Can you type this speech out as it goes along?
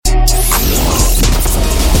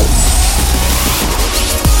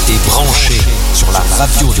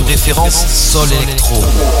radio de référence Sol Electro.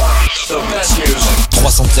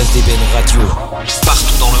 313 dBn Radio,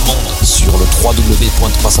 partout dans le monde, sur le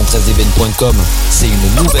www.313dbn.com. C'est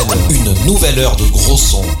une nouvelle heure de gros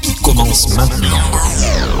son qui commence maintenant.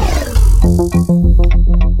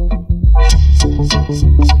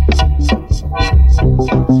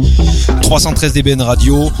 313 dBn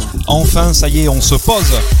Radio, enfin ça y est, on se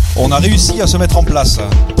pose, on a réussi à se mettre en place.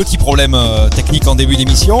 Petit problème technique en début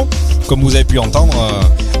d'émission, comme vous avez pu entendre,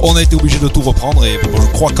 on a été obligé de tout reprendre et je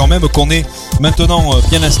crois quand même qu'on est maintenant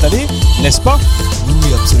bien installé, n'est-ce pas ? Oui,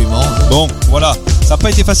 absolument. Bon, voilà, ça n'a pas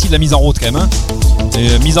été facile la mise en route quand même, hein.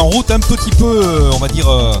 Mise en route un petit peu, on va dire,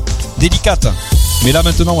 délicate. Mais là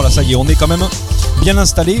maintenant, voilà, ça y est, on est quand même bien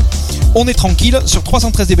installé. On est tranquille sur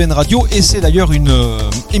 313 dBn Radio et c'est d'ailleurs une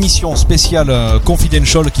émission spéciale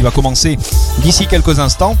confidential qui va commencer d'ici quelques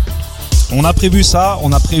instants. On a prévu ça,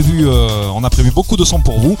 on a prévu beaucoup de sons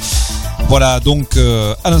pour vous. Voilà, donc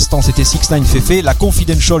à l'instant c'était 6ix9ine Fefe, la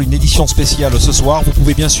confidential, une édition spéciale ce soir. Vous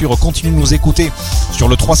pouvez bien sûr continuer de nous écouter sur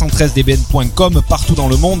le 313dbn.com partout dans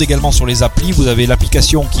le monde, également sur les applis. Vous avez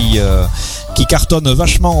l'application qui cartonne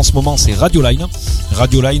vachement en ce moment, c'est Radioline.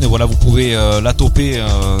 Radioline, voilà, vous pouvez la toper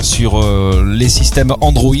sur les systèmes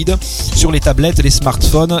Android, sur les tablettes, les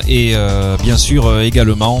smartphones et bien sûr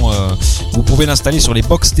également vous pouvez l'installer sur les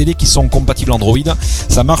box télé qui sont compatibles Android.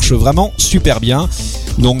 Ça marche vraiment super bien.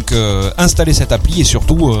 Donc installez cette appli et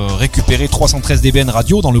surtout récupérez 313 dBn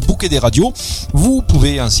Radio dans le bouquet des radios. Vous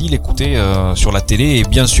pouvez ainsi l'écouter sur la télé et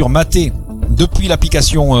bien sûr mater depuis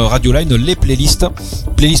l'application Radioline les playlists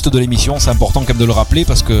de l'émission. C'est important quand même de le rappeler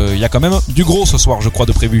parce qu'il y a quand même du gros ce soir, je crois,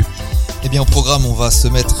 de prévu. Eh bien, au programme, on va se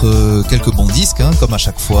mettre quelques bons disques, hein, comme à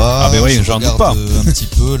chaque fois. Ah, mais oui, j'en doute pas. Un petit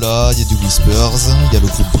peu là, il y a du Whispers, il y a le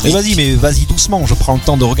groupe Brick. Mais vas-y doucement, je prends le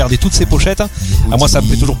temps de regarder toutes ces pochettes. Moi, ça me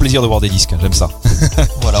fait toujours plaisir de voir des disques, j'aime ça.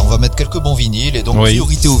 Voilà, on va mettre quelques bons vinyles et donc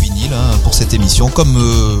priorité au vinyle pour cette émission, comme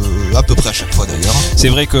à peu près à chaque fois d'ailleurs. C'est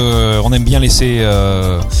vrai qu'on aime bien laisser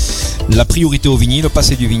la priorité au vinyle,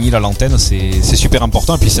 passer du vinyle à l'antenne, c'est super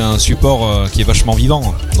important et puis c'est un support qui est vachement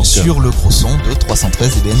vivant. Donc, sur le gros son de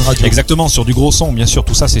 313 dBn Radio. Exactement, sur du gros son, bien sûr,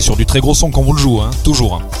 tout ça c'est sur du très gros son qu'on vous le joue, hein,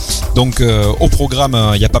 toujours. Donc au programme,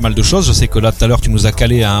 il y a pas mal de choses. Je sais que là tout à l'heure tu nous as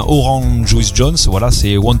calé un Orange Juice Jones, voilà,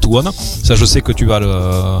 c'est One to One. Ça je sais que tu vas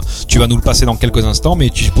nous le passer dans quelques instants, mais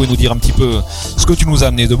tu pouvais nous dire un petit peu ce que tu nous as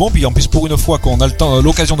amené de bon. Puis en plus pour une fois qu'on a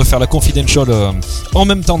l'occasion de faire la confidential en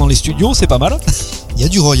même temps dans les studios, c'est pas mal. Il y a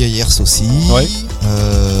du Roy Ayers aussi. Ouais.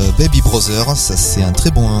 Baby Brother, ça c'est un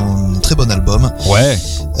très bon album. Ouais.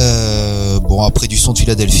 Bon, après du son de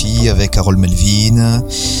Philadelphie avec Harold Melvin.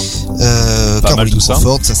 Caroline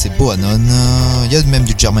Crawford, ça c'est Bohannon. Il y a même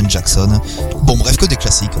du Jermaine Jackson. Bon, bref, que des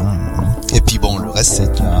classiques. Hein. Et puis bon, le reste c'est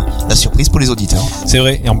la surprise pour les auditeurs. C'est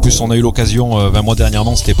vrai. Et en plus, on a eu l'occasion, moi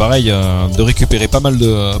dernièrement, c'était pareil, de récupérer pas mal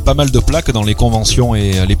de plaques dans les conventions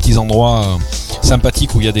et les petits endroits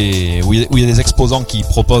sympathiques où il y a des exposants qui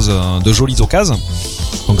proposent de jolies occasions.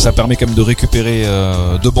 Donc ça permet quand même de récupérer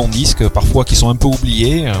de bons disques, parfois qui sont un peu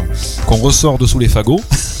oubliés, qu'on ressort de sous les fagots.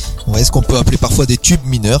 Ouais, ce qu'on peut appeler parfois des tubes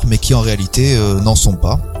mineurs, mais qui en réalité n'en sont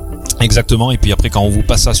pas. Exactement, et puis après quand on vous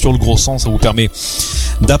passe ça sur le gros son, ça vous permet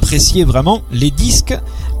d'apprécier vraiment les disques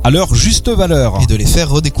à leur juste valeur. Et de les faire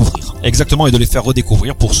redécouvrir. Exactement, et de les faire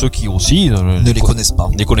redécouvrir pour ceux qui aussi ne les connaissent pas.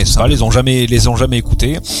 Les ont jamais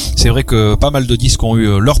écoutés. C'est vrai que pas mal de disques ont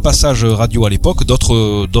eu leur passage radio à l'époque,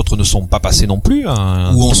 d'autres ne sont pas passés non plus.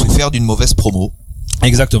 Hein. Ou ont souffert d'une mauvaise promo.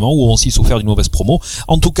 Exactement, ou ont aussi souffert d'une mauvaise promo.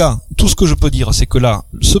 En tout cas, tout ce que je peux dire, c'est que là,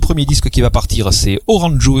 ce premier disque qui va partir, c'est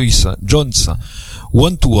Orange Juice Jones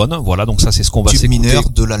One to One. Voilà, donc ça c'est ce qu'on va s'écouter. Mineur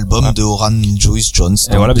de l'album de Orange Juice Jones.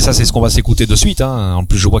 Et voilà, mais ça c'est ce qu'on va s'écouter de suite. Hein. En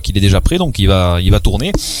plus, je vois qu'il est déjà prêt, donc il va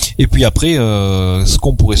tourner. Et puis après, ce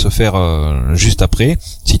qu'on pourrait se faire juste après,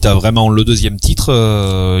 si t'as vraiment le deuxième titre,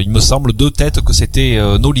 il me semble de tête que c'était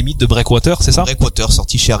No Limit de Breakwater, c'est ça? Breakwater,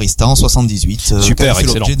 sorti chez Arista en 78. Super, fait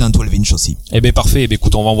excellent. L'objet d'un 12-inch aussi. Eh ben parfait. Eh ben,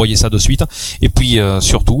 écoute, on va envoyer ça de suite. Et puis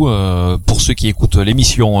surtout, pour ceux qui écoutent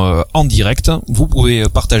l'émission en direct, vous pouvez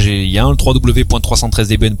partager. Il y a un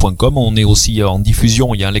www.313dbn.com. On est aussi en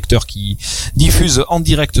diffusion. Il y a un lecteur qui diffuse en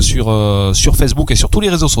direct sur Facebook et sur tous les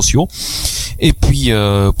réseaux sociaux. Et puis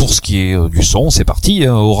pour ce qui est du son, c'est parti.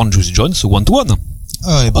 Orange Juice Jones, One to One.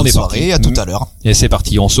 Et bonne soirée, à tout à l'heure. Et c'est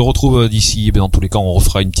parti, on se retrouve d'ici, dans tous les cas on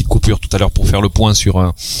refera une petite coupure tout à l'heure pour faire le point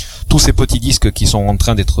sur tous ces petits disques qui sont en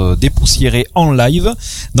train d'être dépoussiérés en live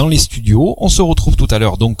dans les studios. On se retrouve tout à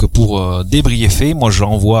l'heure donc pour débriefer. Moi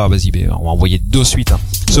j'envoie, on va envoyer de suite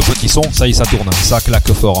ce petit son, ça y est ça tourne, ça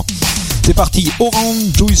claque fort. C'est parti,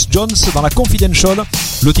 Orange Juice Jones dans la Confidential,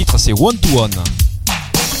 le titre c'est One to One.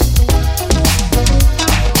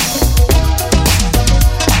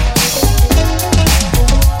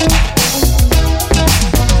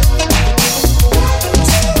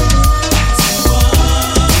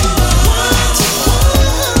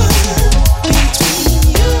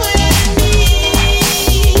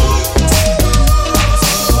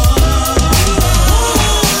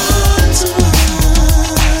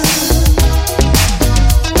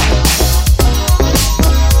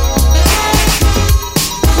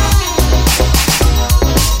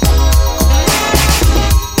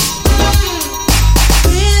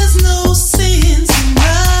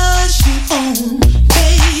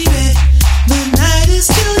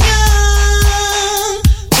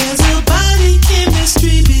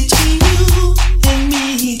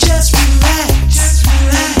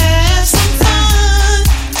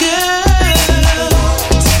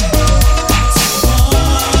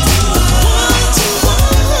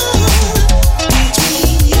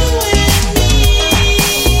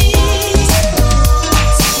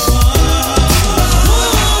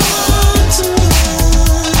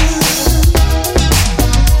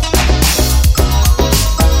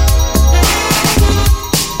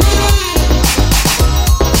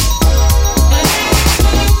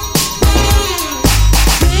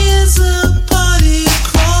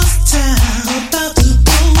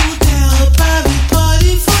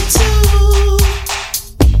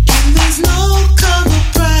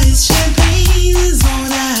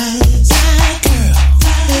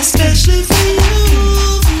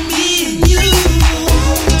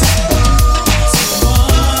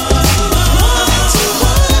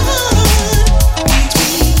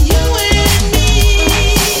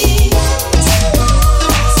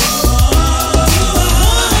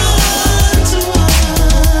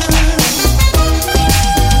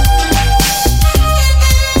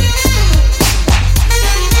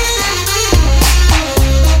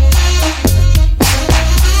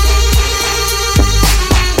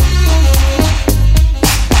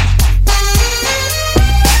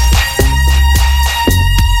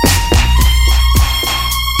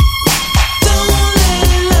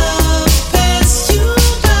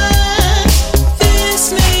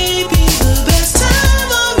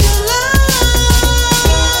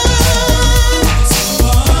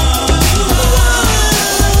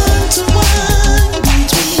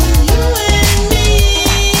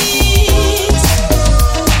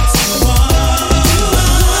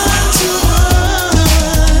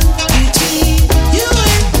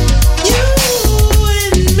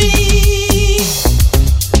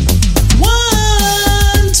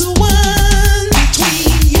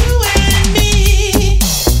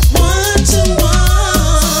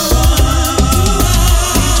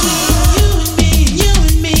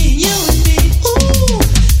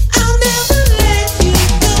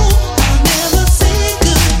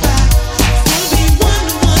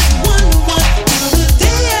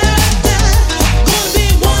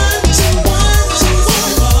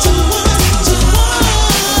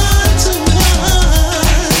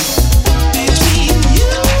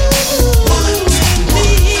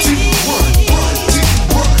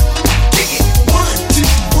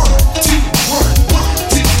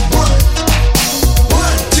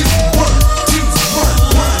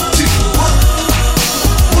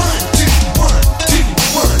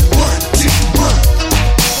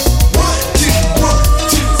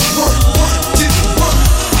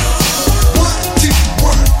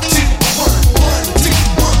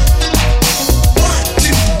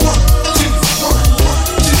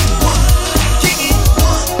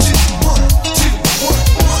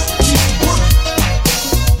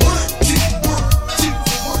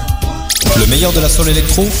 meilleur de la soul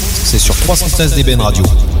électro, c'est sur 313 dBn Radio,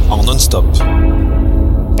 en non-stop.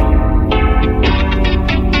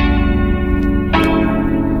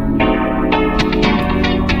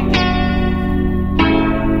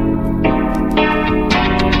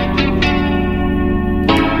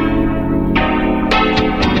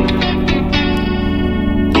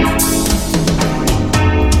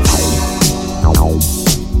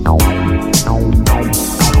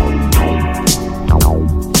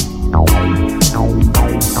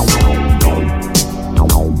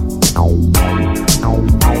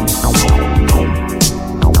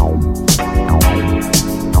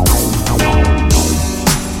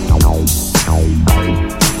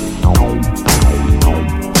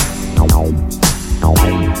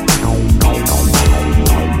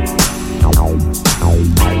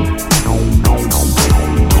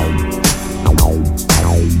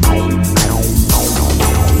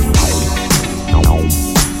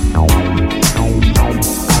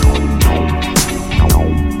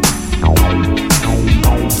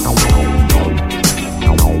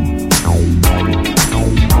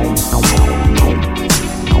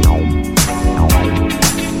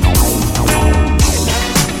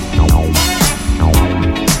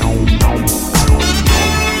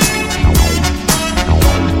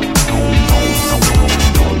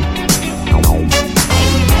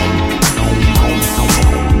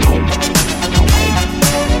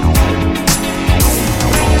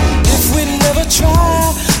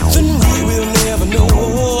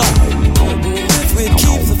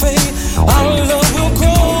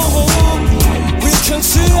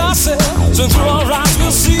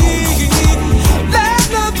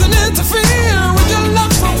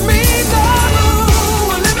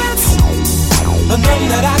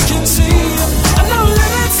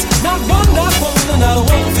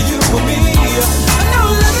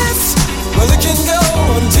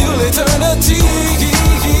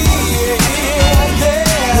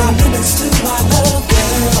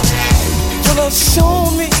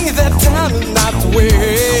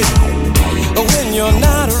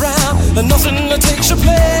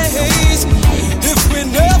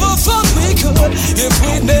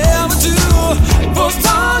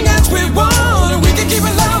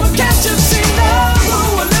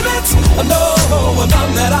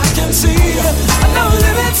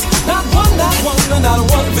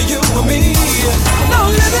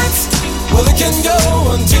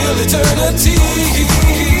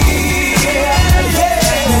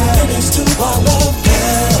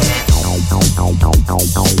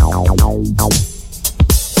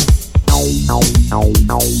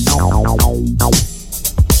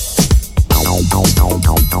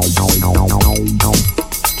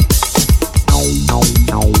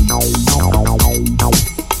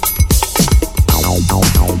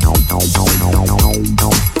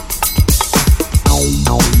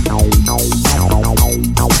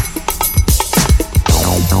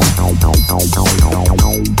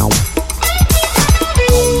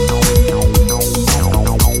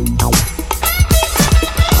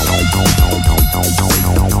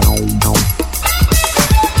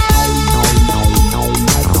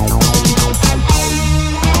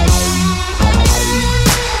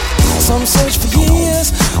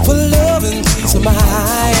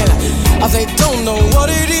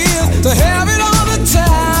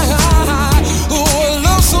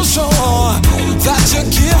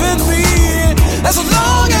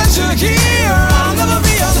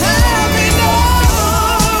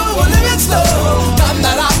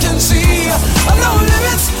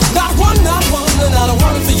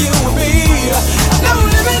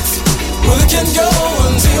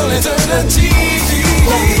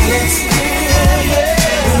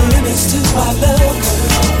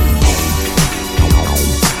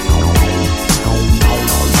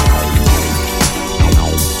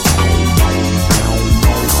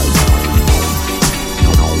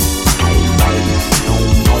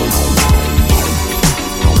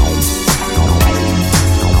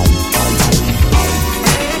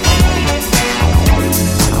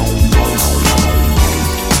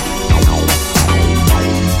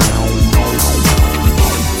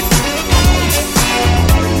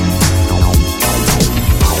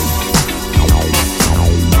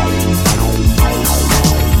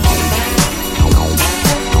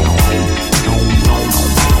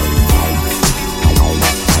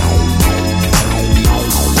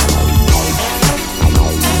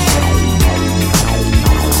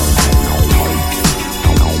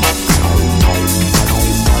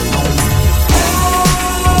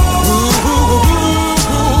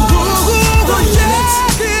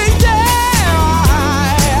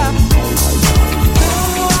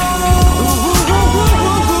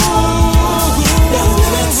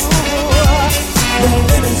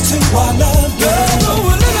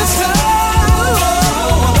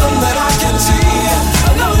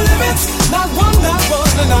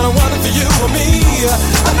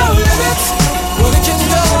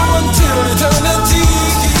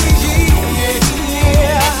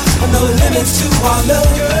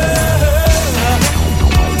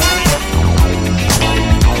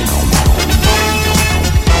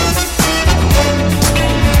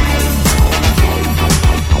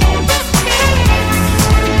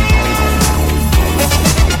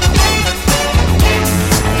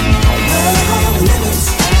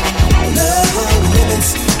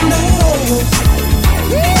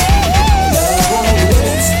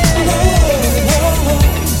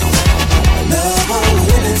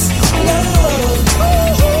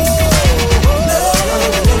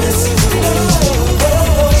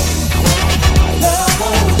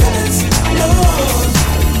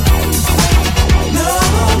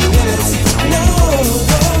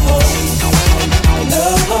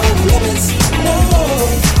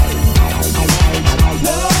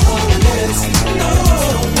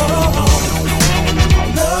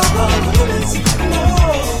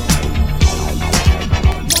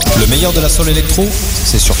 meilleur de la soul électro,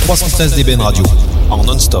 c'est sur 313 DBN Radio, en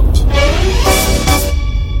non-stop.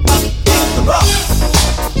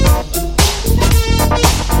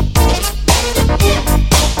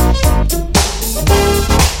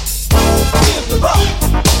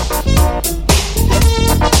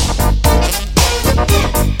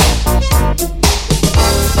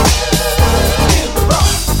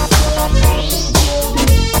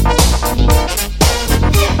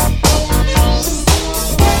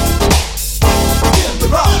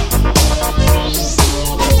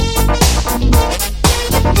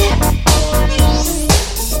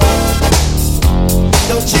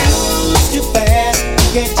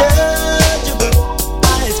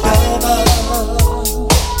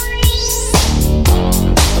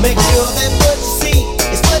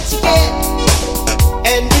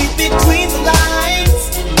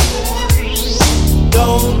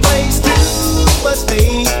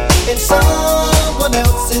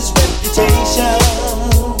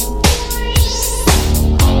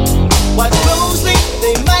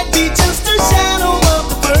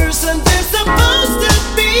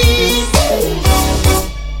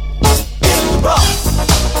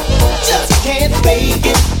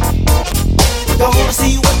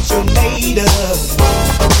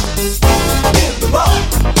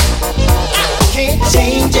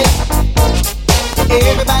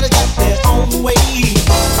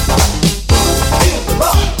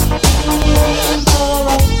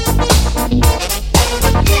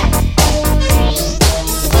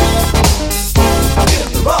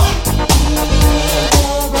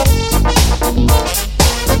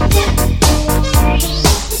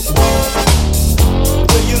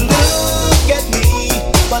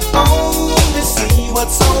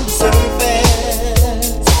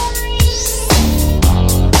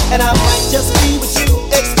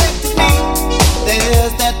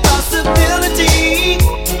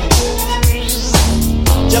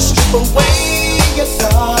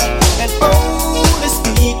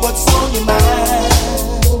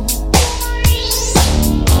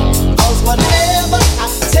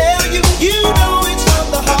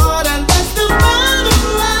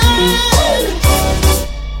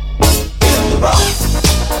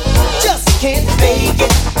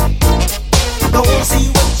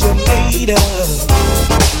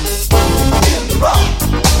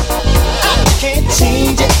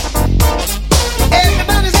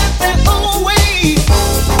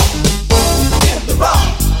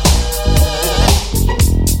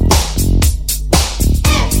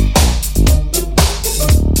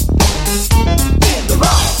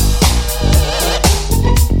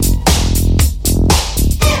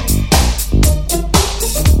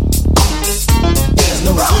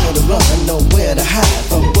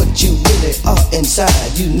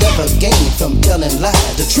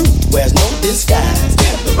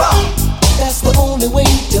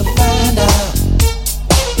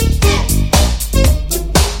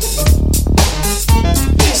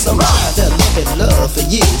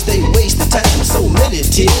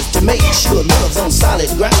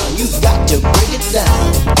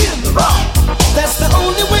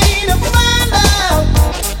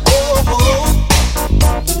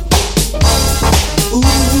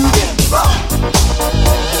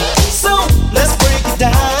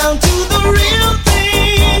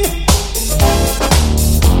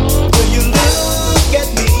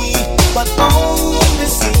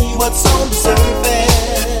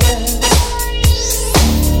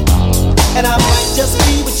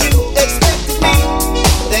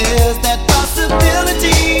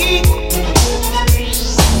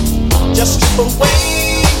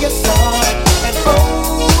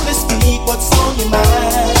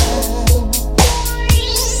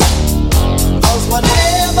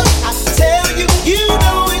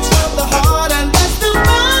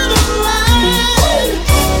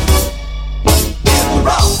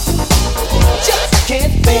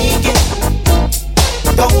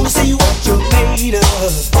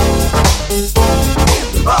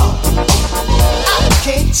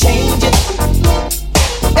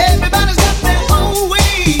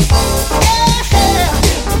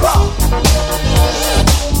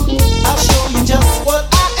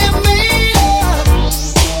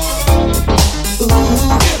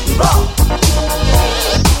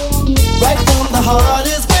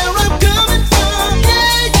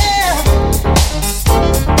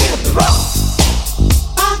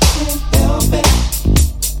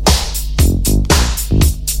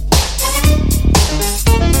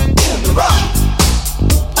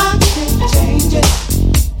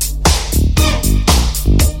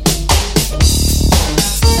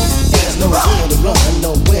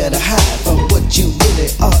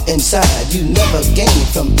 inside. You never gain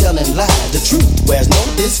from telling lies. The truth wears no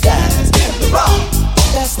disguise. Get the rock.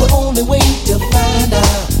 That's the only way to find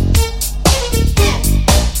out.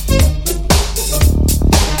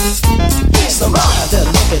 Some that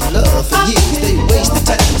live in love for years, they waste the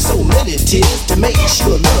time, so many tears. To make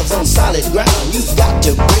sure love's on solid ground, you've got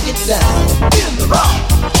to break it down. Get the rock.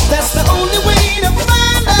 That's the only way to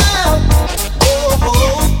find out. Oh,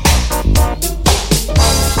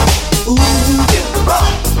 ooh, get the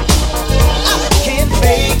rock. I can't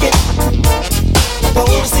fake it.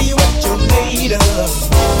 Gonna see what you're made of.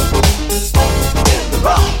 Get the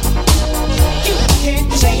rock. You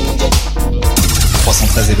can't change it.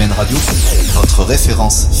 313 EBN Radio, votre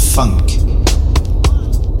référence funk.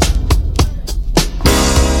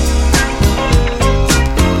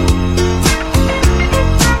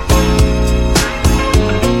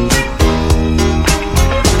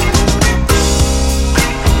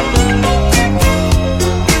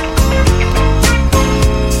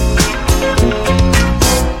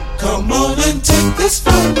 Come on and take this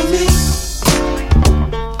fun with me.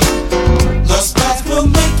 Lost paths will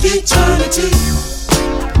make eternity.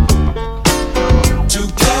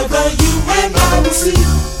 Together you and I will see.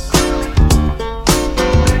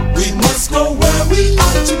 We must go where we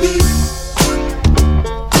ought to be.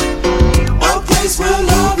 A place where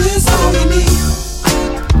love is all you need.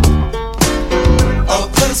 A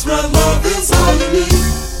place where love is all you need.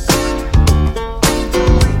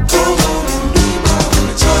 Come on and be my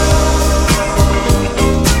honey child.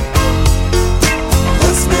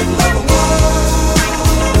 Let's make love a while.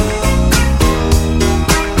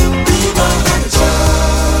 Be my honey child.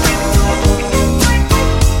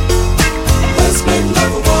 Let's make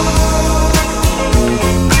love a while.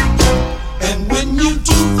 And when you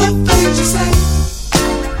do the things you say,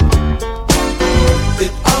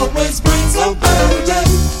 it always brings a better day.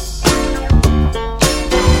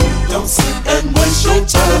 Don't sit and waste your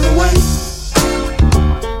time away.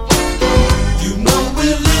 You know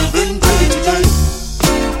we're living day to day.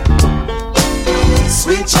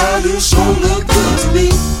 Sweet child, you sure look good to me.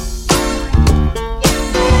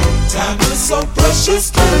 Time is so precious,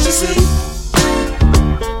 can't you see?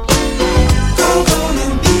 Come on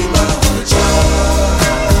and be my honey child.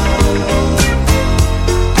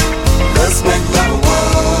 Let's make love a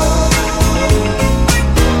while.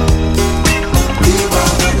 Be my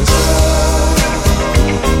honey child.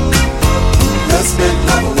 Let's make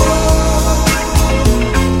love a while.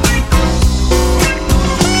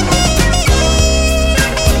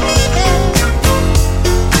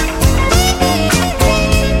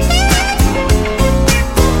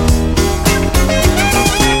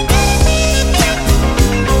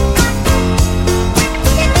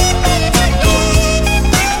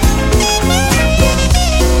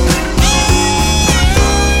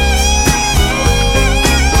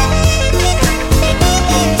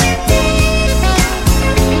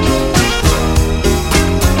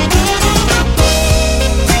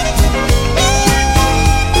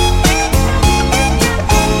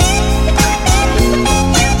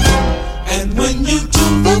 And when you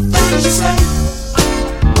do the things you say,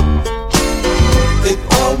 it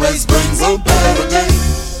always brings a better day.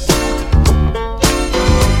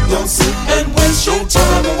 Don't sit and waste your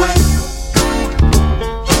time away.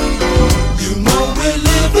 You know we're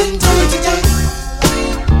living day to day.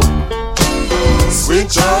 Sweet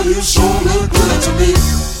child, you sure look good to me.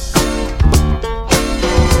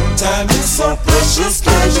 Time is so precious,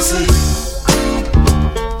 can't you see?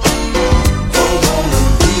 Come on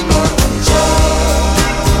and be my honey child.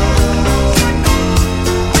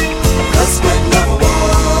 Let's make love a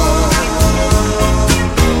while.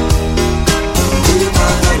 Be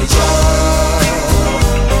my honey child.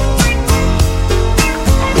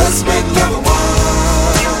 Let's make love a while.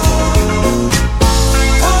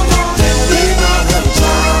 Come on and be my honey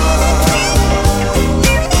child.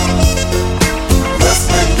 Let's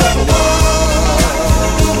make love a while.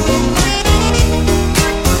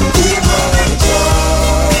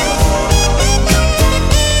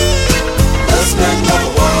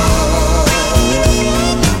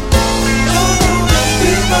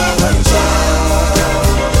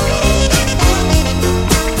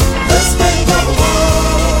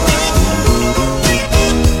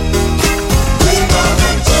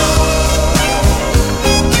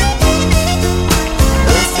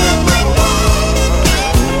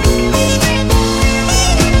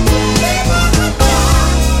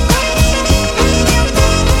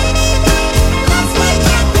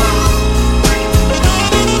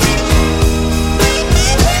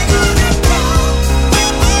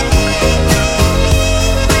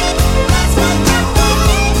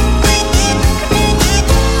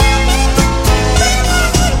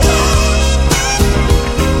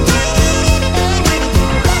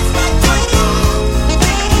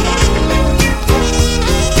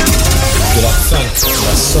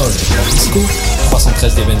 soul, disco,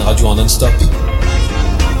 313 DBN Radio en non-stop.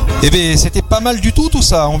 Eh bien, c'était pas mal du tout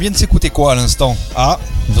ça. On vient de s'écouter quoi à l'instant? Ah,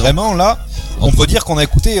 vraiment là, on peut dire qu'on a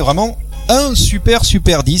écouté vraiment un super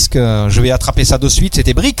disque. Je vais attraper ça de suite.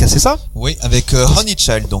 C'était Brick, c'est ça? Oui, avec Honey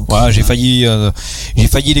Child donc. Ouais, j'ai failli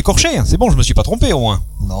l'écorcher. C'est bon, je me suis pas trompé au moins.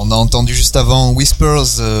 On a entendu juste avant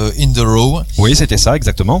Whispers in the Row. Oui, c'était ça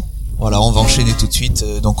exactement. Voilà, on va enchaîner tout de suite.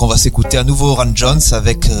 Donc on va s'écouter à nouveau Ron Jones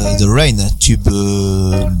avec The Rain, tube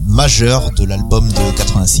majeur de l'album de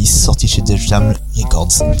 86 sorti chez Def Jam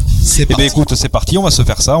Records. C'est parti. Eh bien écoute, c'est parti, on va se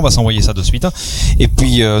faire ça, on va s'envoyer ça de suite. Et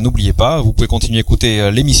puis n'oubliez pas, vous pouvez continuer à écouter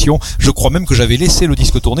l'émission. Je crois même que j'avais laissé le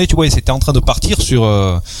disque tourner, tu vois, et c'était en train de partir sur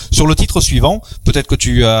le titre suivant. Peut-être que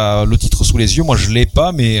tu as le titre sous les yeux, moi je l'ai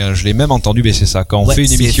pas, mais je l'ai même entendu. Mais c'est ça, quand on fait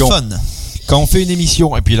une émission. Fun. Quand on fait une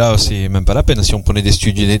émission, et puis là c'est même pas la peine, si on prenait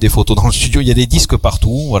des photos dans le studio, il y a des disques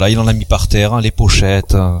partout, voilà, il en a mis par terre, les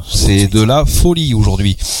pochettes, c'est de la folie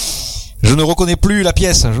aujourd'hui. Je ne reconnais plus la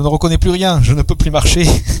pièce, je ne reconnais plus rien, je ne peux plus marcher.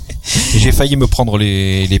 J'ai failli me prendre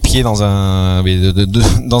les pieds dans un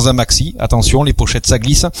maxi. Attention, les pochettes ça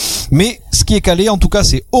glisse. Mais ce qui est calé en tout cas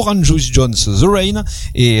c'est Orange Jones The Rain.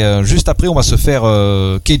 Et juste après on va se faire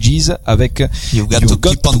Cages avec You Got to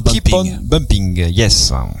Keep on Bumping.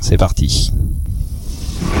 Yes, c'est parti.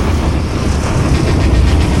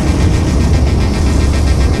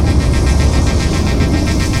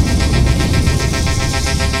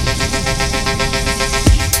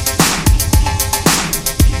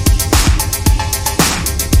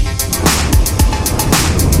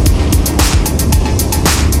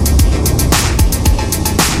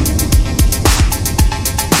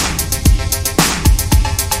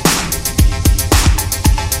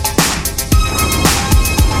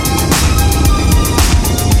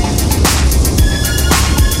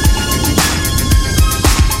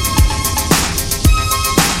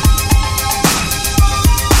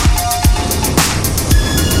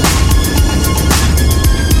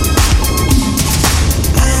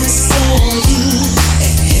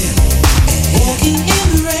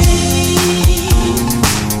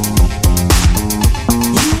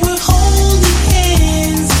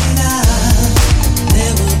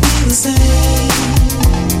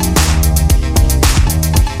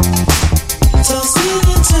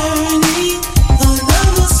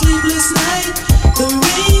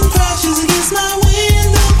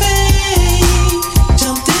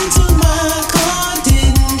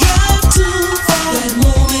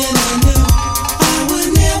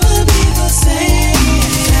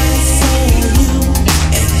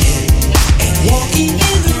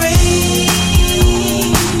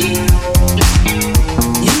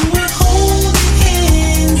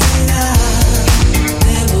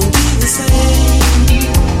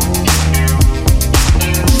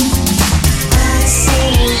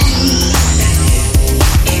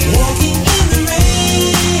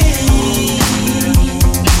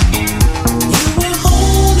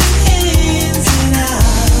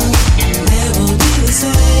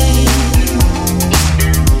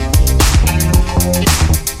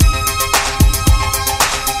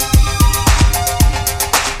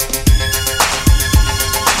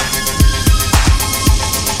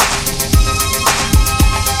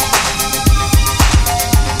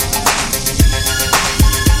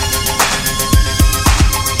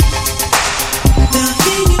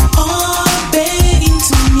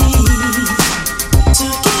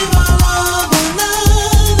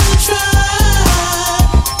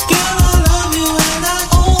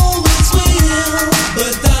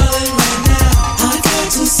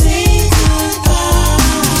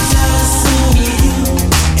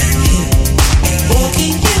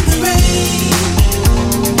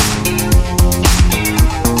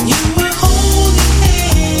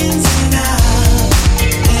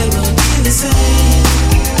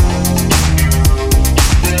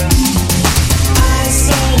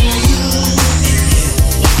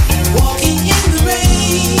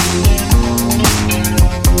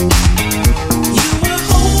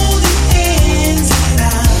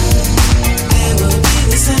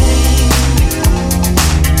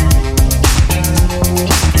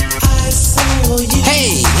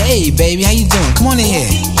 baby. How you doing? Come on in here.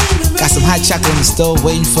 Got some hot chocolate on the stove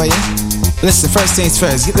waiting for you. Listen, first things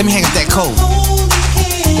first. Let me hang up that coat.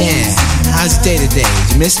 Yeah. How's your day today? Did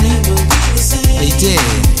you miss me? Oh, you did.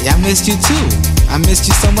 Yeah, I missed you too. I missed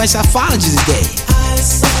you so much I followed you today.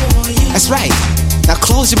 That's right. Now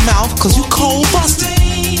close your mouth, cause you cold busted.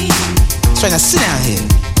 That's right, now sit down here.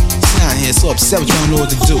 Sit down here, so upset with you, don't know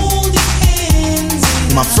what to do.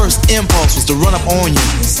 My first impulse was to run up on you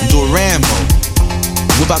and do a Rambo.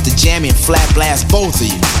 Whip out the jammy and flat blast both of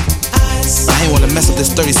you. I ain't wanna mess up this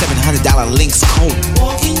 $3,700 Lynx coat.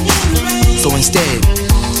 So instead,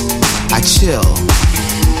 I chill.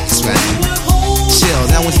 That's right. Chill.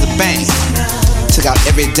 Then I went to the bank, took out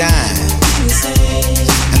every dime,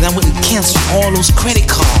 and then I went and canceled all those credit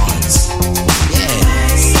cards.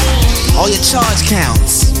 Yeah. All your charge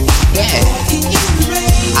counts. Yeah.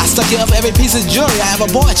 I stuck you up every piece of jewelry I ever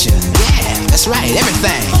bought you. Yeah, that's right.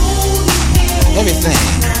 Everything. Everything.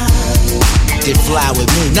 Get fly with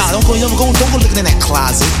me. Nah, don't go looking in that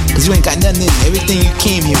closet, cause you ain't got nothing in there. Everything you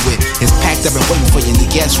came here with is packed up and waiting for you in the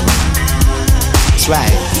guest room. That's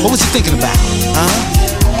right. What was you thinking about?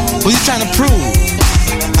 Huh? What was you trying to prove?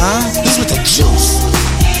 Huh? This was the juice.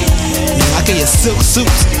 You know, I gave you silk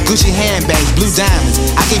suits, Gucci handbags, blue diamonds.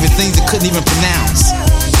 I gave you things you couldn't even pronounce.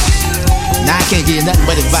 Now I can't give you nothing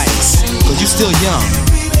but advice, cause you still young.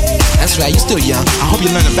 That's right, you still young. I hope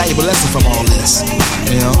you learn a valuable lesson from all this.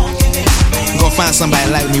 You know? You're gonna find somebody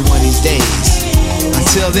like me one of these days.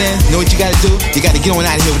 Until then, you know what you gotta do? You gotta get on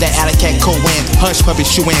out of here with that alley cat coat wearing, hush puppy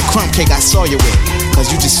shoe wearing, crumb cake I saw you with.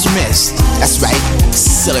 Cause you dismissed. That's right.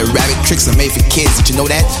 Silly rabbit tricks are made for kids. Did you know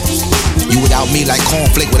that? You without me like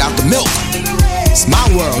cornflake without the milk. It's my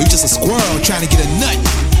world. You just a squirrel trying to get a nut.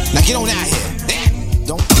 Now get on out of here.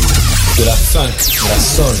 Don't. De la funk, de la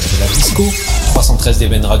soul, de la disco, 313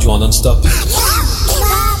 DBN Radio en non-stop.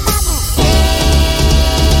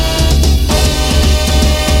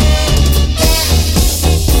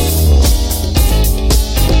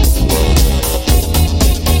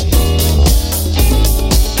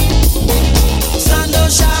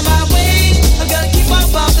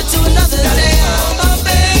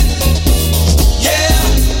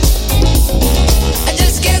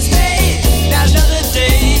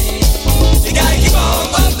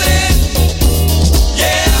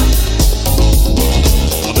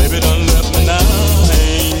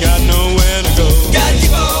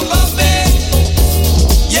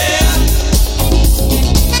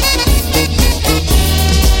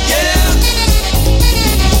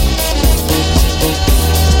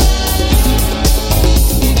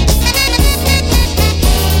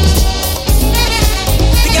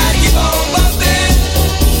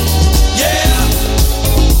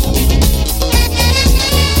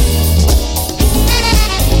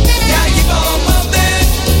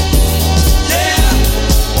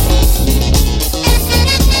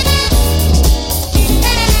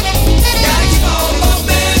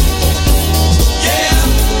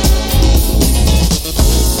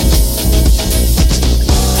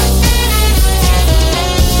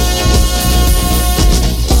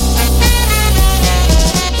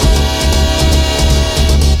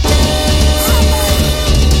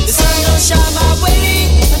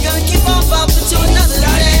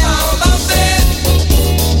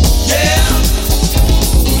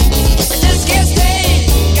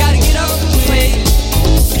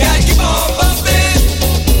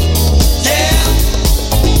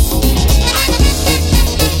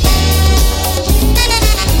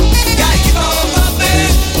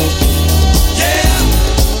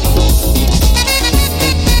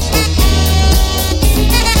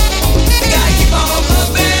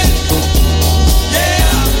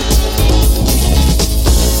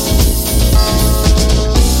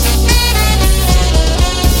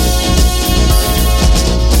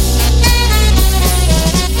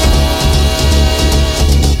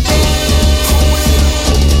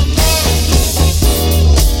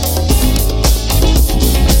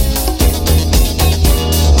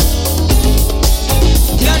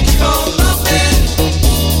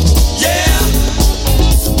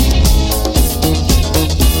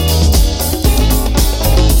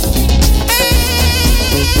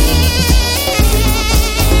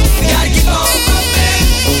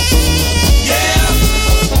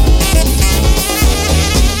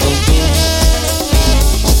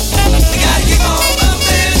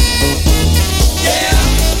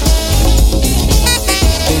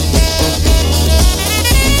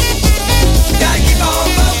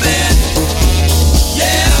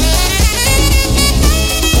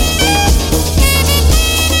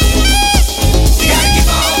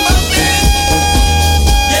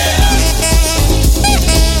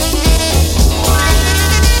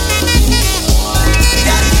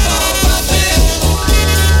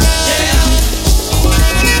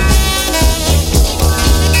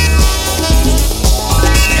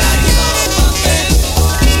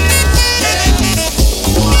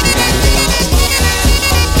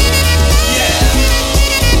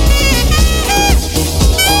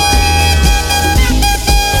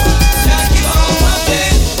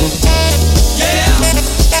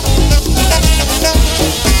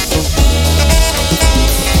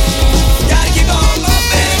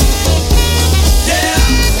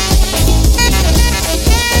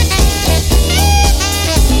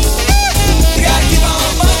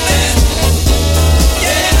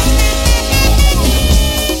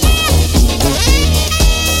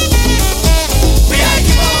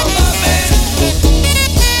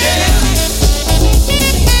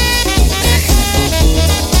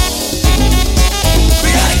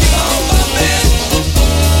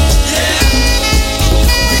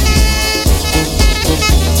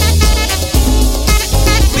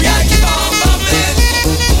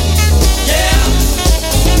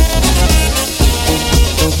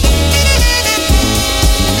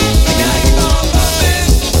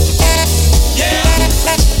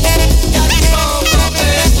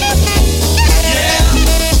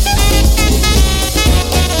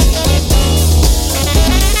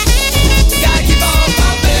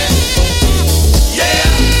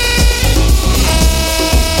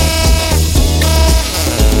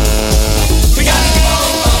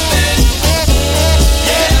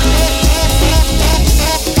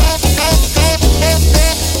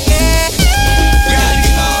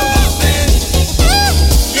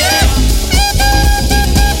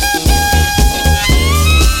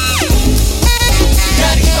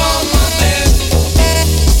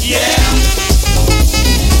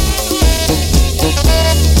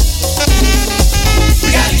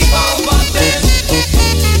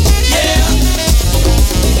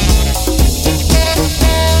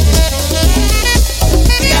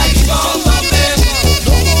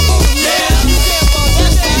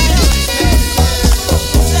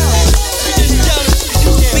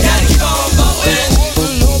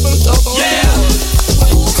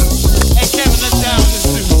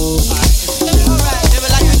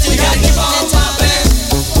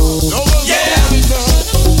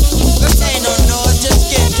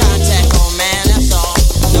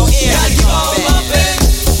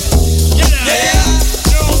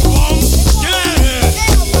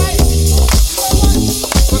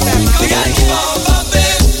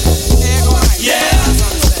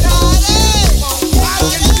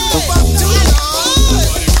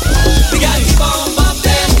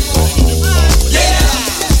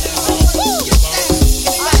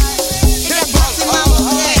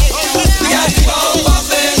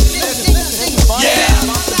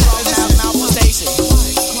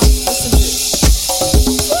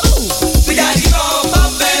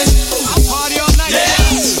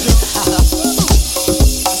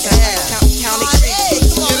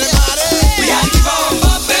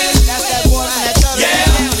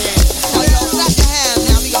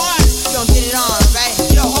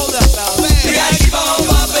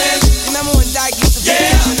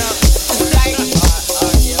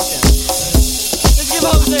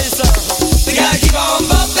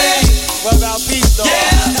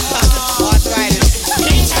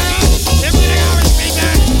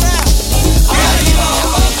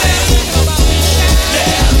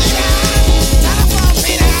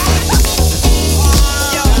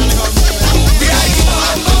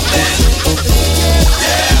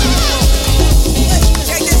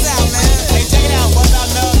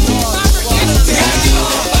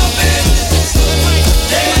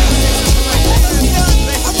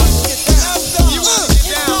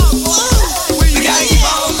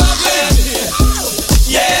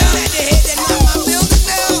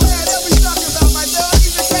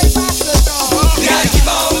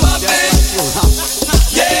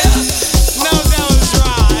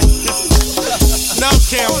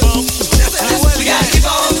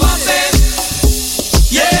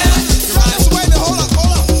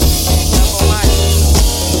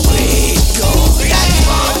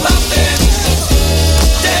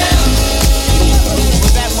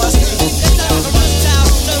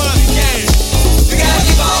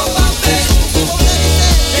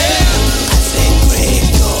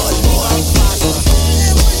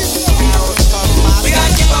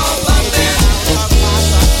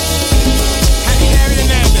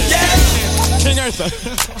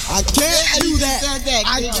 that.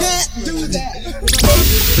 I can't do that.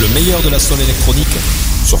 Le meilleur de la soul électronique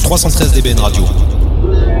sur 313 dBn Radio.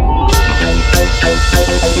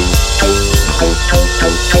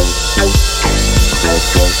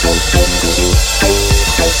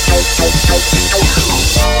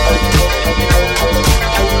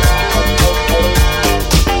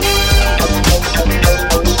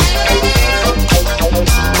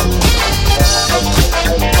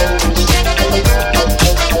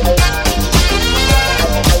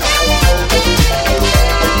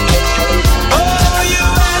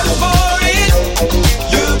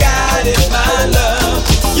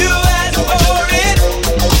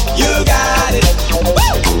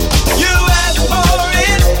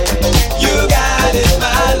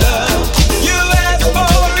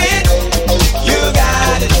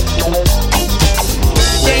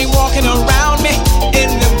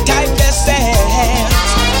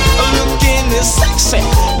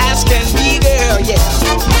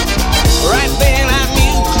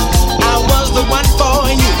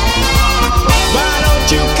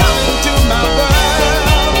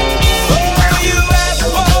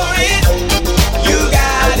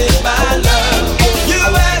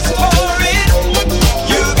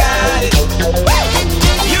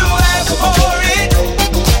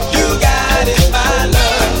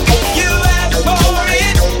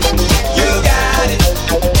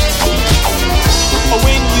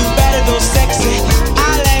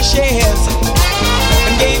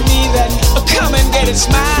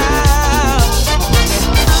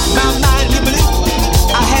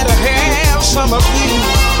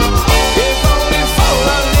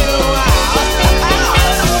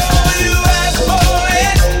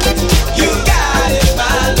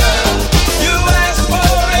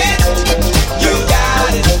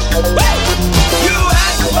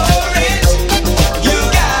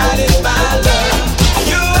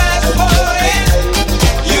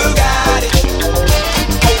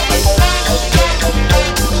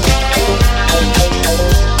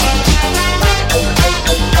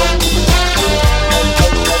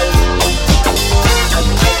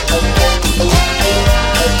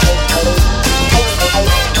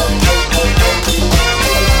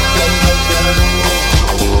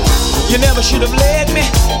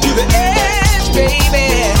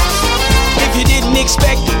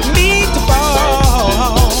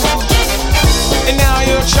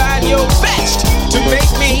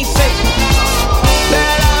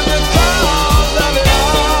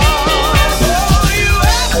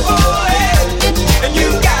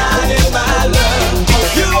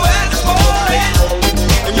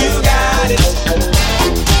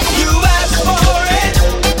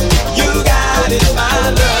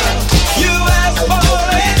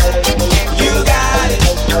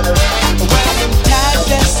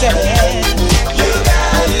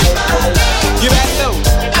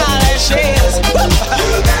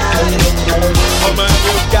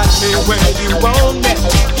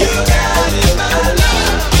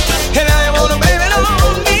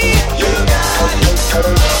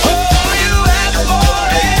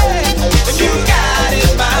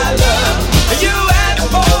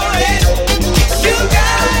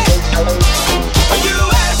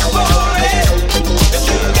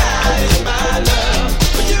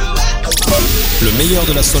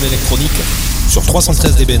 De la soul électronique sur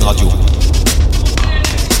 313 dBn Radio.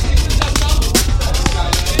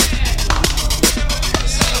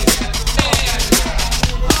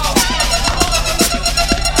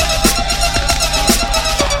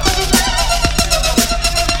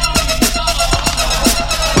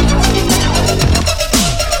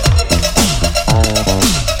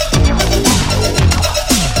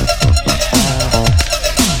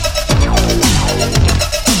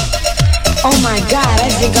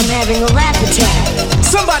 I'm having a rap attack.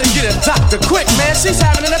 Somebody get a doctor quick, man. She's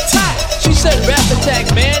having an attack. She said rap attack,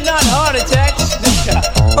 man, not heart attack.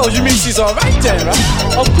 Oh, you mean she's alright then,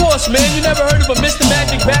 right? Of course, man. You never heard of a Mr.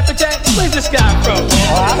 Magic rap attack? Where's this guy from, man?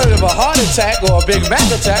 Oh, I heard of a heart attack or a Big Mac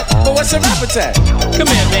attack, but what's a rap attack? Come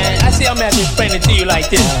here, man. I see I'm gonna have to explain it to you like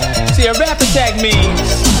this. See, a rap attack means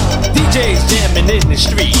DJs jamming in the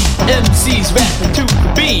street, MCs rapping to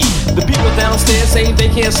the beat. The people downstairs say they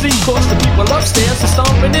can't sleep, cause the people upstairs are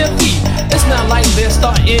stomping their feet. It's not like they're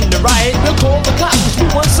starting to riot. We'll call the cops cause we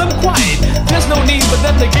want some quiet. There's no need for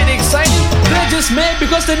them to get excited. They're just mad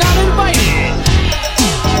because they're not invited.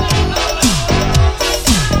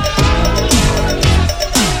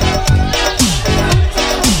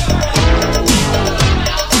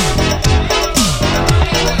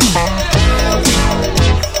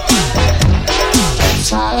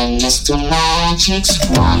 Mr. Magic's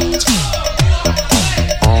right.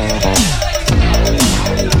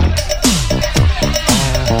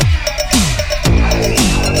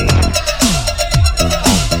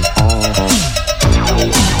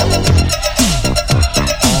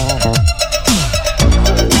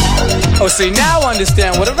 See, now I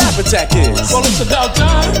understand what a rap attack is. Well, it's about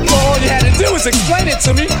time. Well, all you had to do was explain it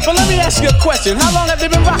to me. But let me ask you a question. How long have they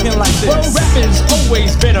been rocking like this? Well, rapping's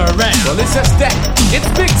always been around. Well, it's just that. It's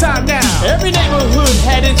big time now. Every neighborhood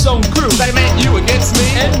had its own crew. They meant you against me.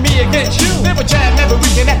 And me against you. They would jam every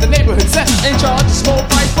weekend at the neighborhood center. And charge a small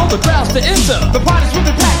price for the crowds to enter. The parties would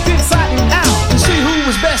be packed inside and out. To see who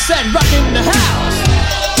was best at rocking the house.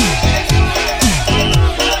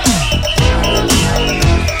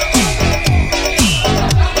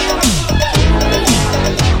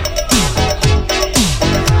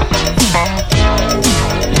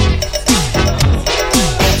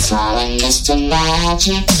 It's all in Mr.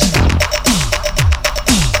 Magic.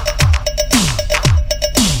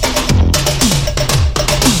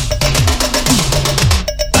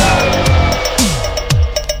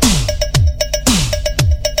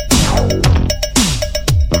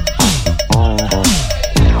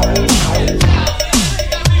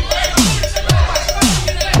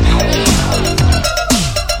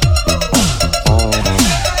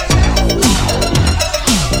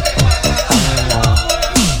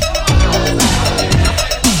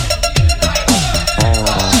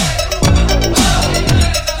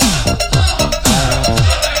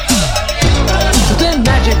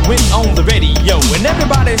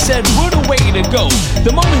 Said what a way to go. The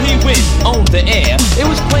moment he went on the air, it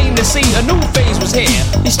was plain to see a new phase was here.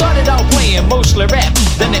 He started out playing mostly rap,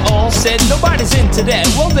 then they all said nobody's into that.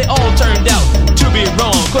 Well, they all turned out to be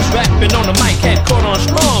wrong, cause rapping on the mic had caught on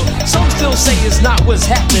strong. Some still say it's not what's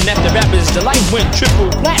happening. After Rapper's Delight went triple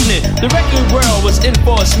platinum, the record world was in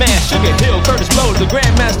for a smash. Sugar Hill, Curtis Blow, the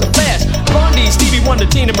Grandmaster Flash, Blondie, Stevie Wonder,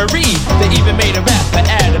 Tina Marie. They even made a rapper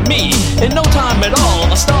out of me. In no time at all,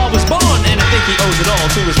 a star was born, and I think he owes it all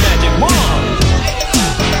to his magic wand.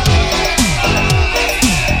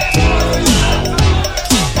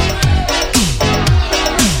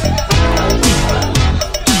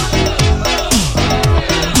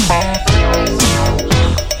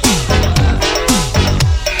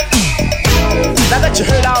 You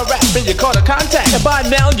heard our rap and you caught a contact, and by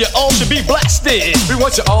now you all should be blasted. We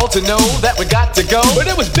want you all to know that we got to go, but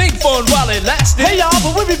it was big fun while it lasted. Hey y'all,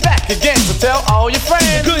 but we'll be back again, so tell all your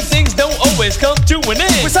friends. Good things don't always come to an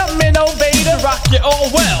end. With something innovative to rock you all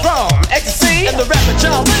well, from ecstasy and the rapper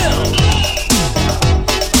y'all will.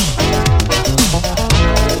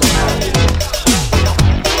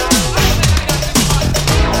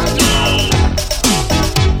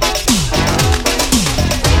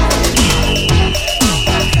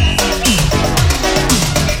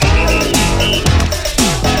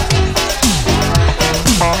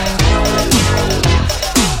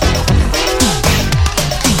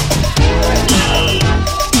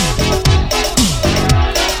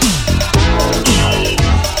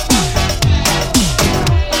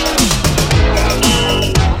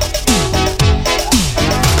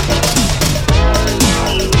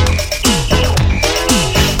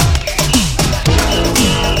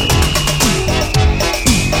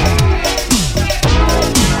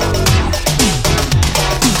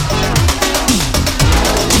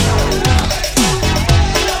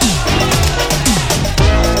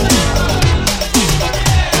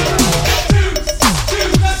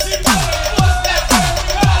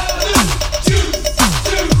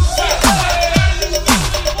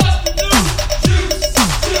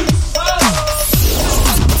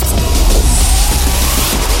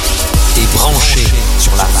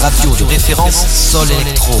 Sol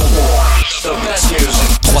Electro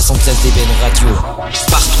 313 dBn Radio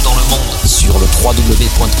partout dans le monde sur le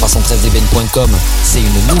www.313dbn.com. C'est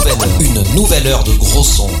une nouvelle heure de gros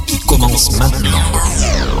son qui commence maintenant.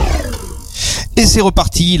 Et c'est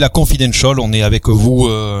reparti, la Confidential, on est avec vous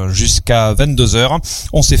jusqu'à 22h.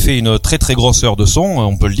 On s'est fait une très très grosse heure de son,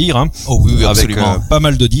 on peut le dire, hein, oh oui, absolument. Avec pas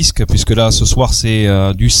mal de disques, puisque là ce soir c'est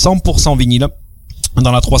du 100% vinyle.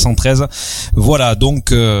 Dans la 313. Voilà,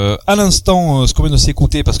 donc à l'instant, ce qu'on vient de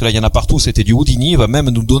s'écouter, parce que là il y en a partout, c'était du Houdini, il va même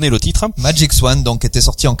nous donner le titre. Magic Swan, donc était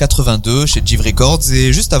sorti en 82 chez Jive Records,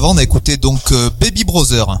 et juste avant on a écouté donc Baby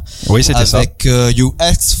Brother. Oui, c'était ça. Avec You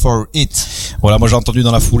Asked For It. Voilà, moi j'ai entendu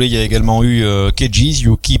dans la foulée, il y a également eu KG's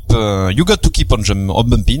You Got To Keep On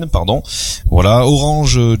Bumpin', pardon. Voilà,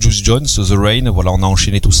 Orange, Juice Jones, The Rain, voilà, on a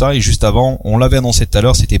enchaîné tout ça, et juste avant, on l'avait annoncé tout à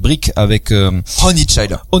l'heure, c'était Brick avec Honey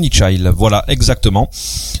Child. Honey Child, voilà, exactement.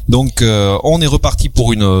 Donc on est reparti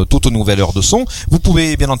pour une toute nouvelle heure de son. Vous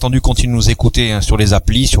pouvez bien entendu continuer de nous écouter sur les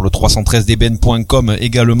applis, sur le 313dbn.com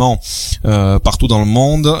également, partout dans le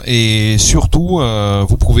monde, et surtout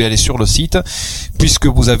vous pouvez aller sur le site, puisque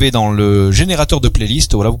vous avez dans le générique générateur de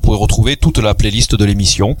playlist. Voilà, vous pourrez retrouver toute la playlist de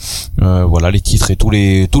l'émission. Voilà, les titres et tous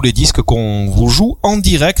les disques qu'on vous joue en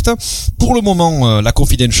direct. Pour le moment, la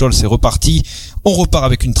Confidential c'est reparti. On repart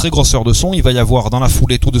avec une très grosse heure de son. Il va y avoir dans la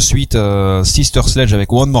foulée tout de suite Sister Sledge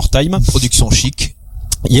avec One More Time. Production chic.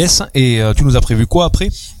 Yes, et tu nous as prévu quoi après?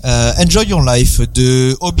 Enjoy Your Life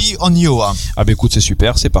de Obi Onyoa. Ah bah écoute, c'est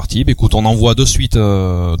super, c'est parti. Bah écoute, on envoie de suite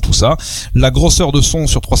tout ça. La grosseur de son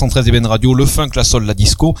sur 313 EBN Radio, le funk, la soul, la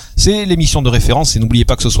disco, c'est l'émission de référence. Et n'oubliez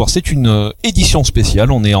pas que ce soir c'est une édition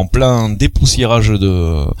spéciale. On est en plein dépoussiérage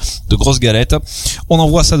de grosses galettes. On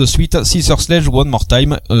envoie ça de suite. Sister Sledge, One More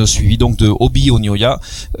Time, suivi donc de Obi Onyoa,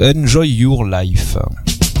 Enjoy Your Life.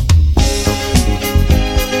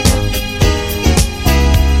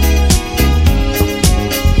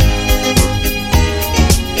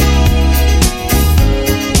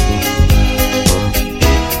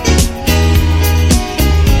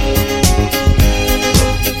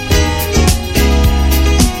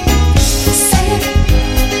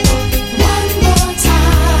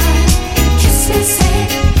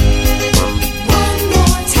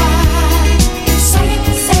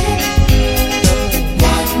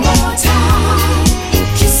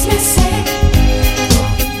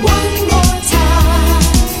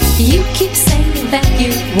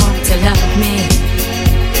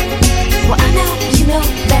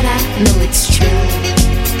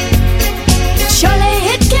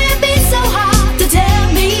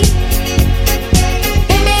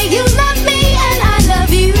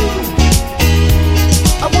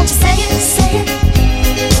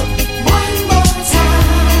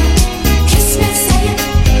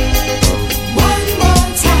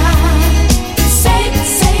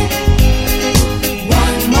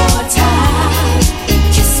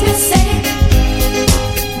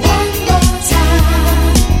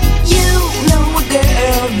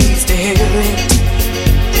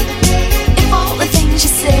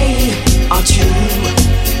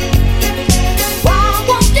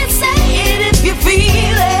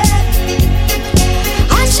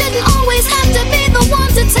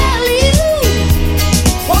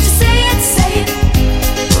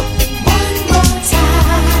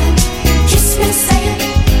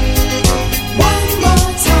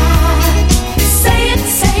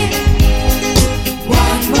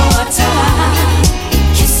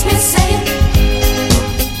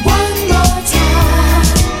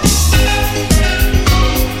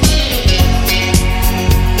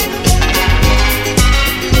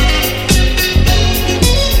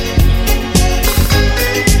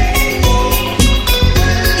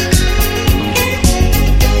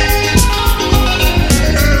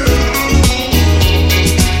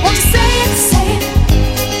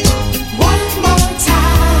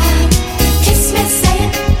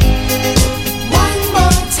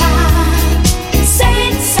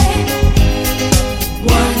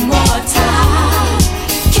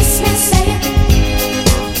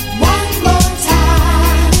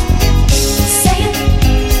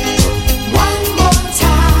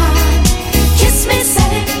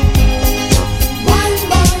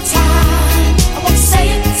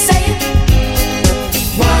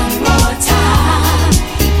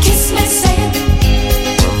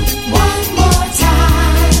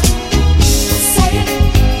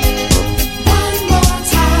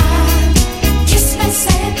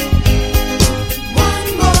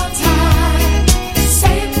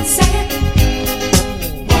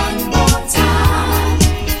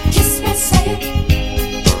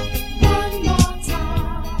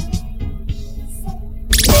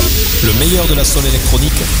 De la soul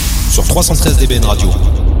électronique sur 313 DBN Radio.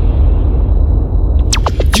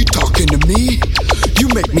 You talking to me? You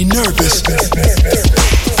make me nervous.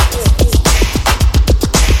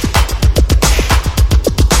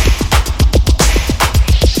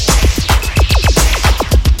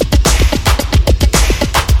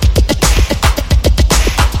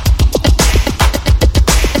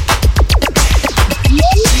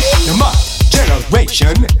 Now my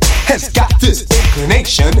generation has got this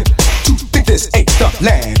inclination to think this ain't the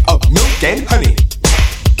land of milk and honey.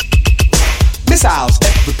 Missiles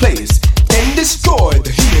every place can destroy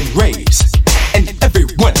the human race, and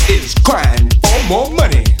everyone is crying for more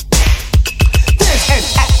money. There's an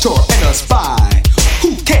actor and a spy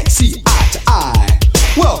who can't see eye to eye.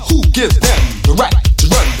 Well, who gives them the right to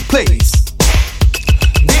run the place?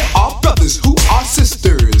 There are brothers who are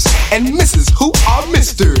sisters, and misses who are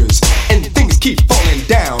misters, and things keep falling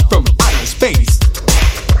down from outer space.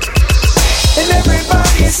 And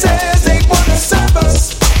everybody says they wanna serve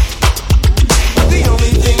us, but the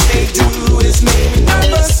only thing they do is make me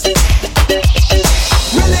nervous.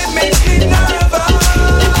 Really makes me nervous.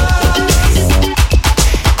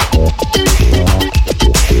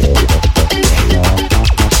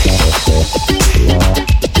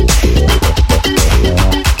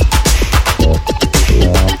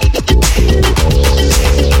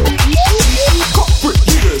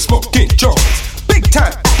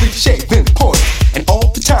 shaving point, and all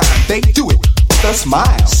the time they do it with a smile.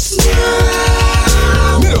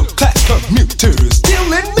 Middle class commuters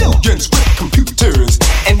stealing millions with computers,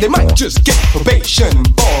 and they might just get probation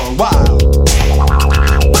for a while.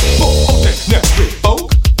 But for ordinary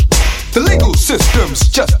folk, the legal system's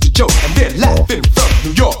just a joke, and they're laughing from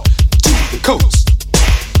New York to the coast.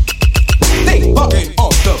 They bargain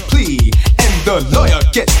on the plea, and the lawyer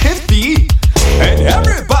gets his fee, and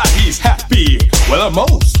everybody's happy, well,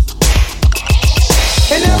 most.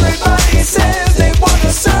 And everybody says they want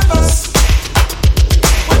to serve us,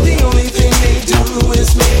 but the only thing they do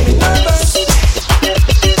is make me nervous.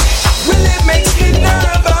 Really makes me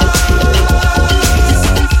nervous.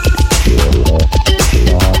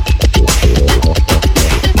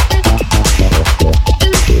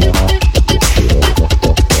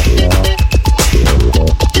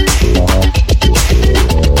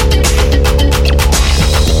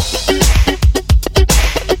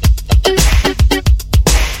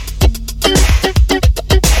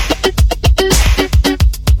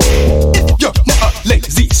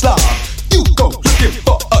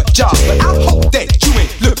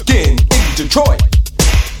 Detroit,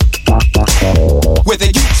 where they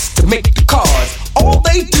used to make the cars. All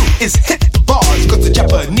they do is hit the bars, cause the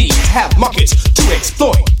Japanese have markets to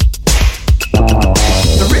exploit.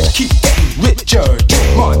 The rich keep getting richer,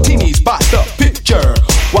 drink martinis by the picture,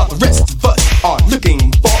 while the rest of us are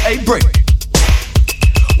looking for a break.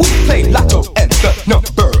 We play lotto and the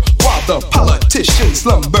number, while the politicians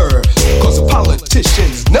slumber, cause the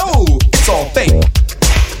politicians know it's all fake.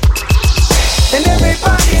 And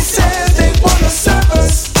everybody says they wanna serve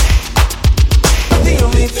us, but the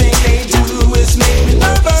only thing they do is make me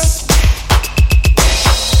nervous.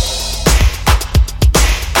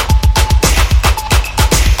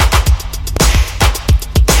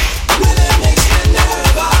 Really makes me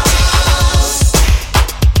nervous.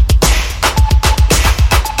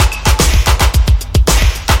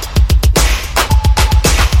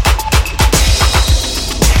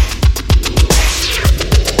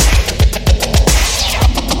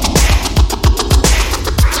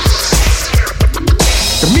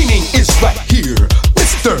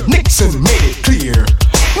 Mr. Nixon made it clear.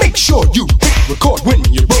 Make sure you hit record when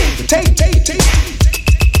you roll the tape.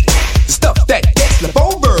 The stuff that gets left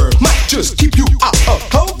over might just keep you out of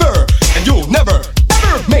clover, and you'll never,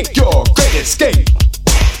 ever make your great escape.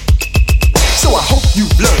 So I hope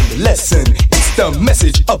you've learned the lesson. It's the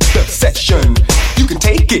message of the session. You can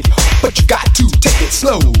take it, but you got to take it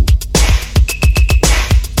slow.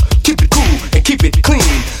 Keep it cool and keep it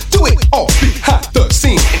clean. Do it all behind the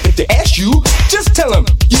scene. And if they ask you, just tell them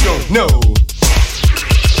you don't know.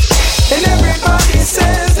 And everybody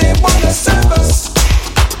says they wanna serve us,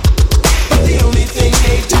 but the only thing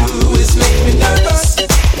they do is make me nervous.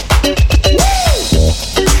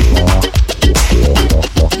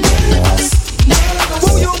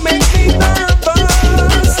 Will you make me nervous?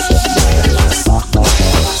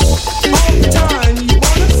 All the time you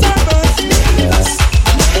wanna serve us.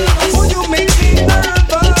 Will you make me nervous?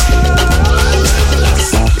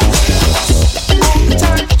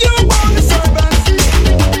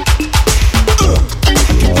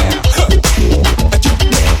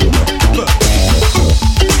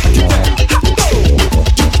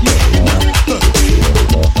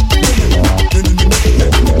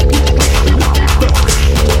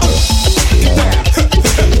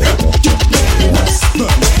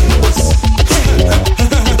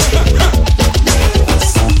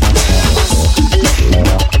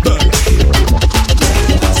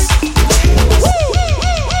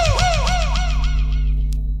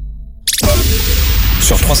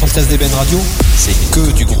 Sur 313 DBN Radio, c'est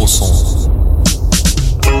que du gros son.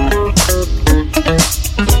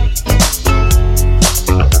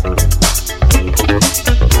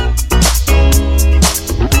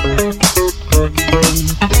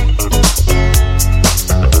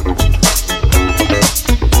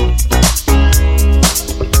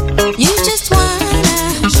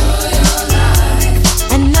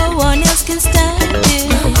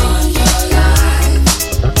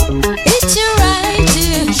 It's your right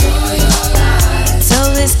to, so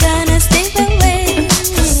it's gonna stay.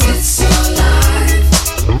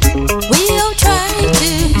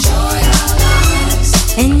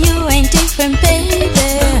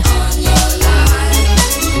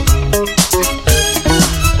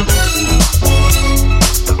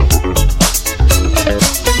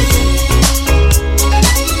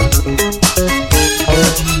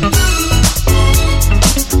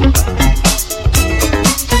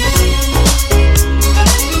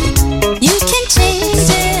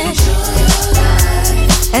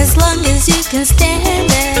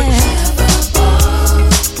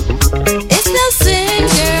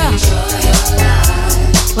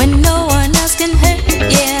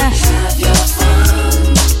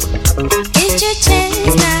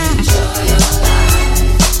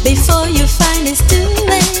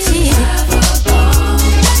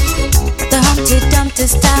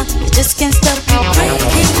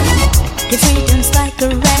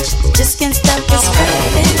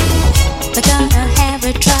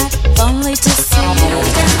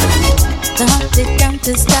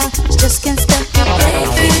 to stop, just can't stop the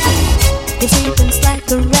breaking. Your freedom's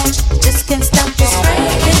like a rash, just can't stop the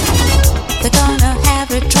spreading. They're gonna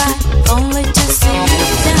have a try, only to see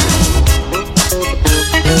you down.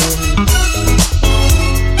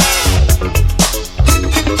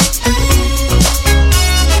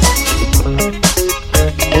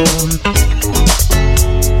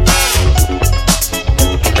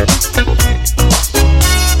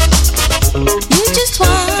 You just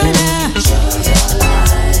wanna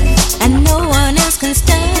and no one else can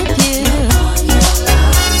stop you.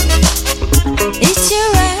 It's your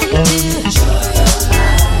right to,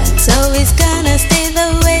 so it's gonna stay the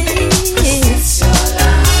way.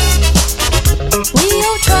 We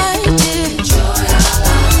all try to,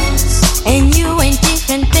 and you ain't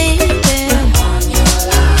different, baby.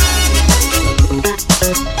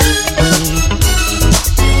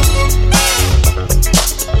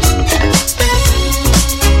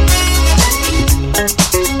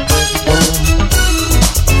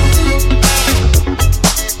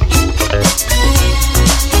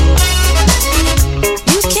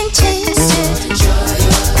 You can chase it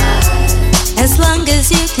as long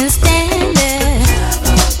as you can stand it.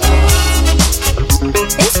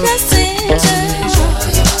 It's not center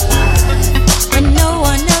when no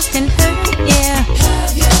one else can hurt you.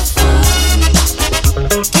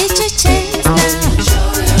 Get your chance now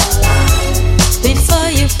before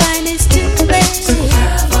you find it's too late.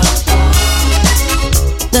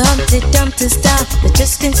 The Humpty Dumpty stop, but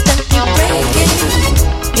just can't stop you breaking.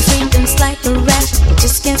 Your freedom's like a rash, but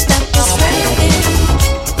just can't stop you spreading.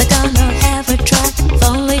 They're gonna have a try, if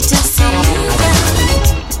only to see you down.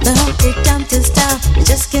 The Humpty Dumpty stop, but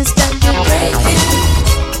just can't stop you breaking.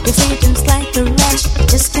 Your freedom's like a rash, but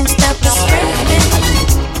just can't stop you spreading.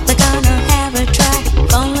 They're gonna have a try,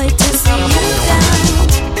 if only to see you down.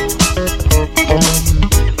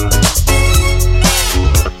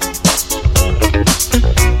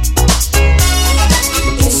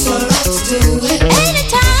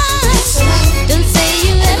 Anytime, don't say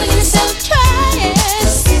you ever gonna stop trying.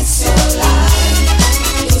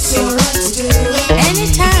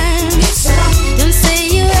 Anytime, don't say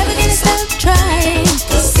you ever gonna stop trying.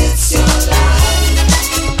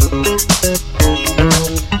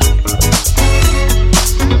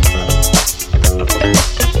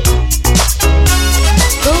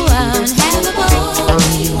 Go out, have a ball.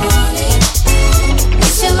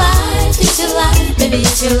 It's your life, baby,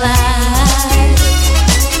 it's your life.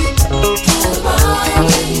 Have a ball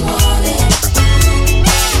when you want it.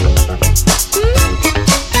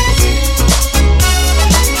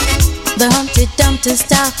 The Humpty Dumpty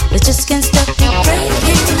stop, but just can't stop you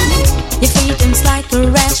breaking. Your freedom's like a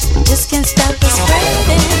rash, just can't stop it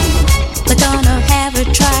spreading. They're gonna have a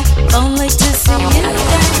try, only to see you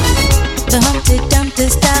down. The Humpty Dumpty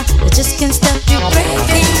stop, but just can't stop you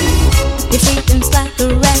breaking. Your freedom's like a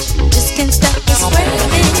rash, just can't stop it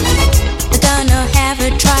spreading. They're gonna have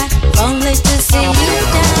a try, only to see you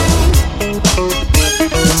down.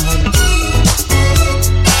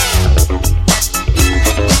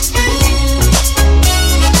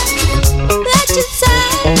 Let your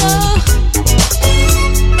time go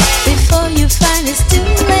before you find it's too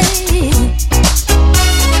late.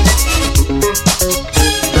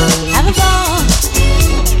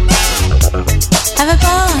 Have a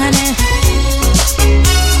ball, honey.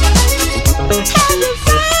 Have a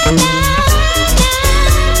fun now.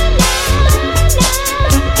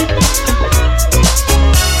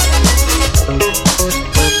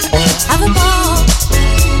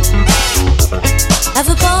 Have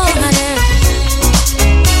a ball, honey.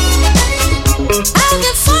 Have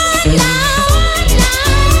a fun now.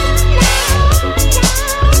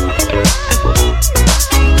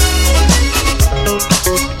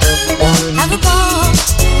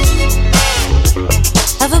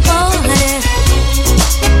 Have a ball, honey.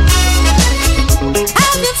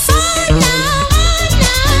 Have your fun now.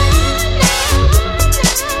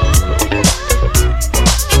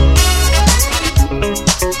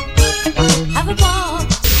 Have a ball.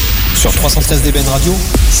 Sur 313 DBN Radio,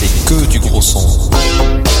 c'est que du gros son.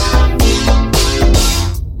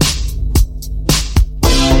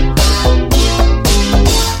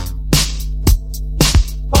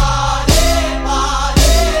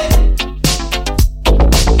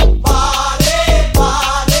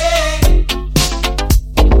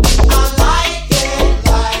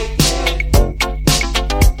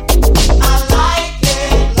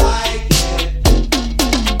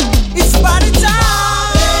 It's party time.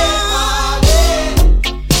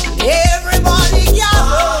 Everybody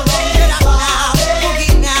gather.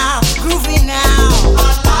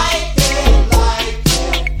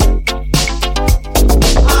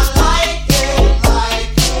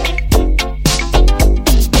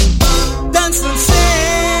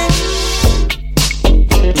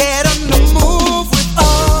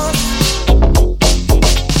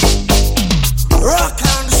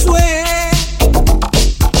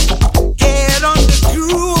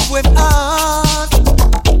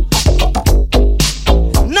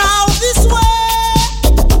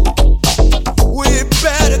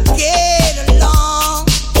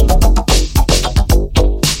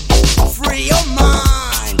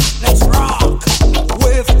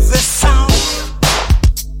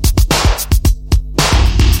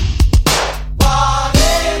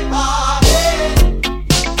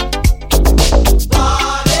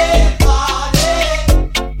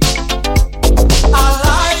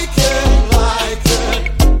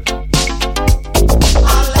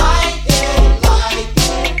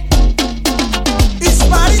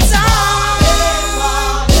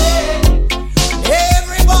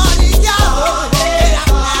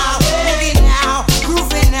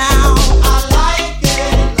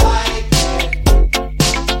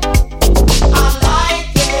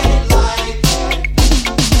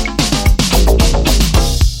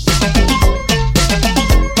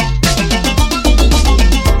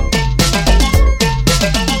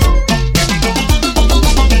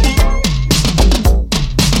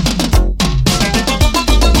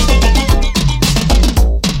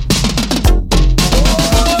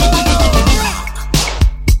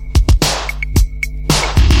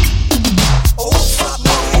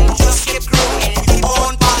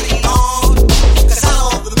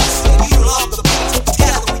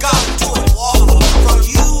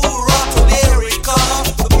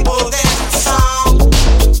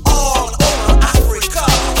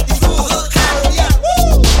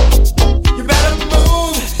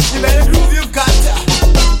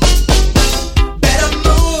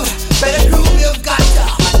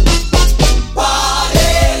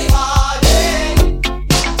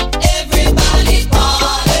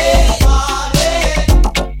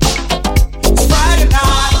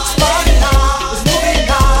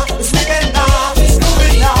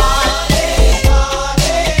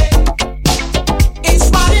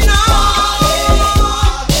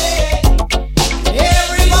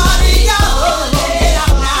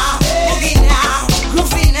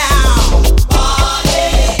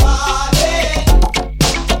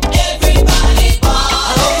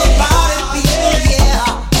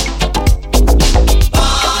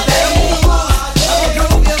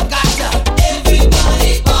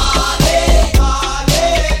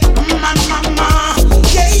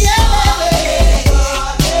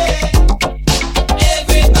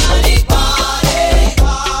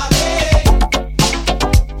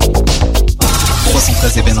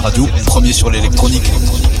 sur l'électronique.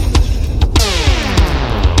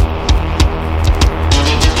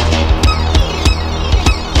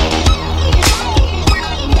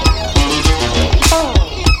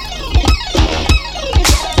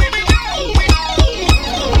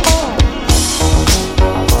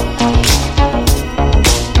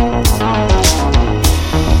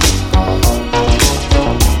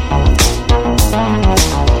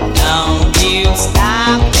 Don't you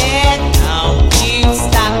stop it, don't you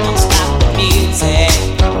stop the music.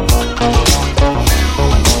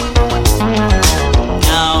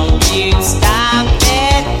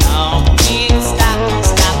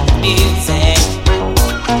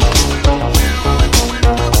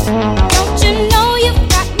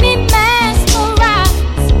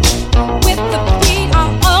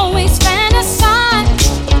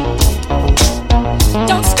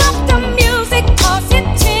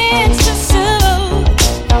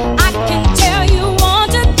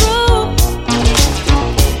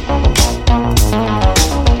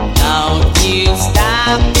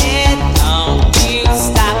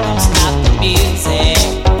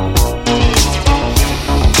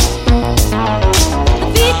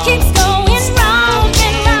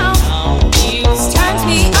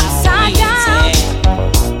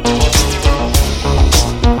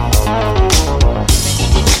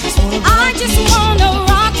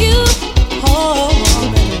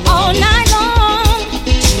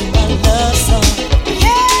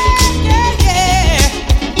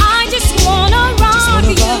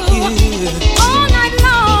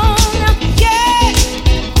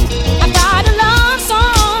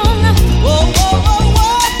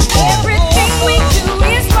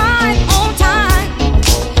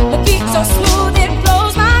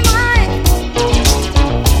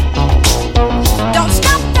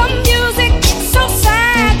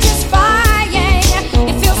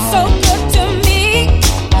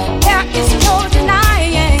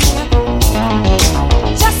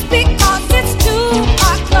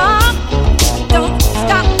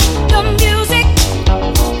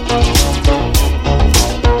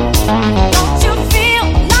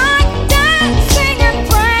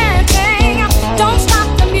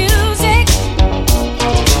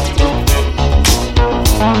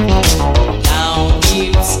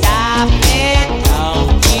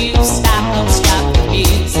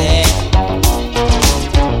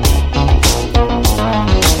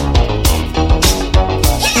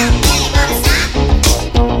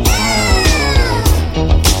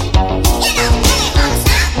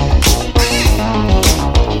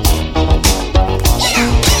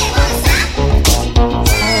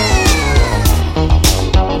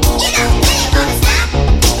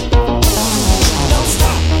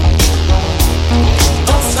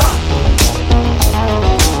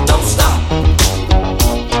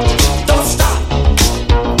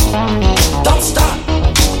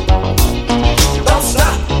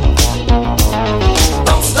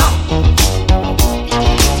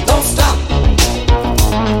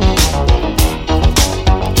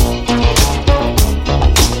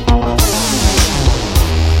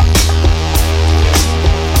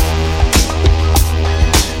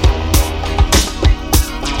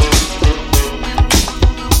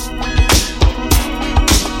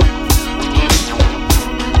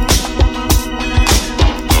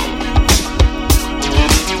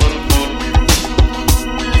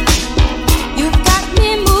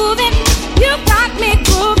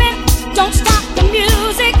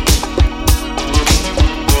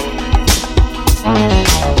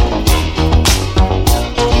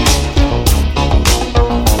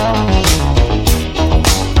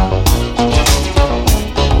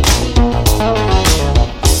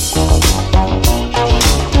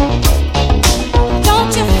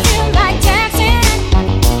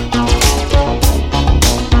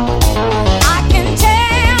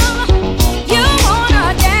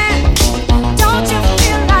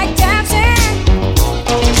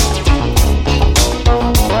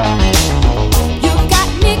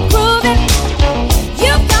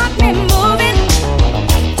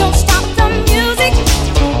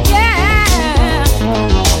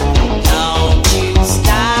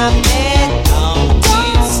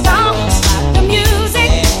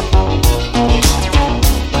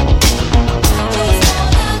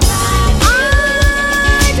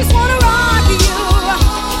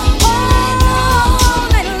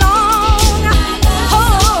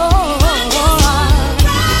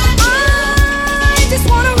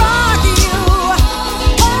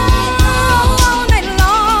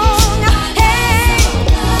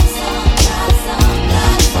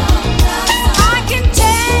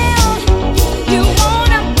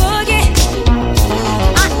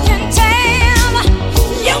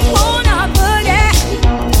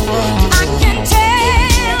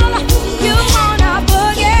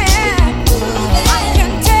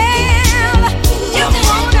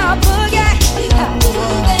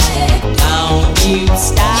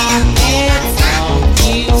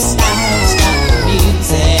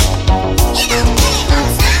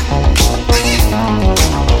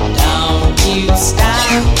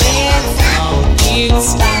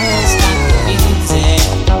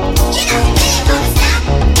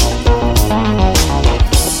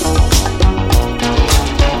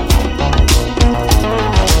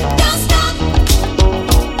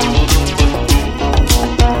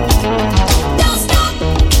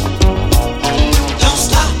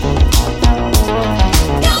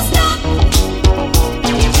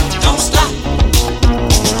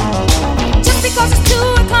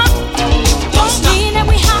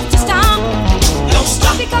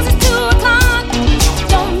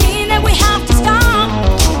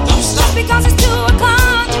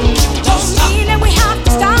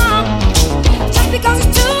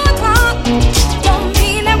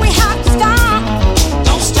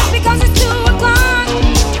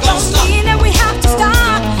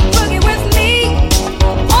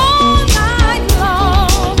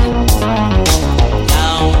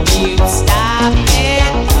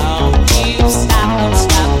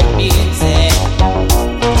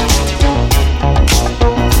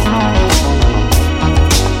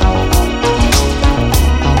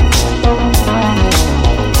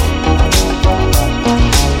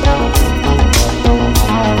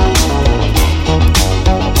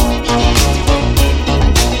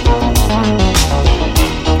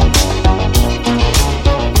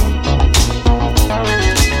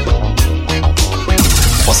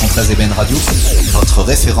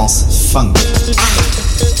 trance funk.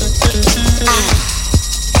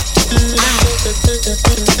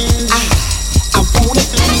 I wanna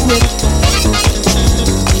do it.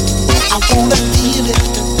 I wanna feel it.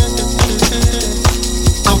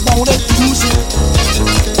 I wanna use it.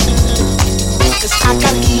 'Cause I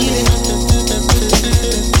gotta get it.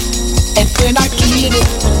 And when I get it,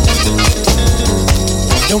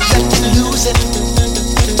 don't let me lose it.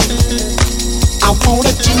 I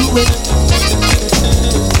wanna do it.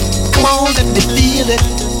 Come on, let me feel it.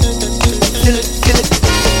 Feel it, feel it.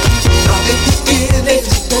 Now if you feel it,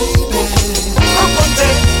 come on,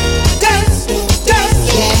 dance, dance,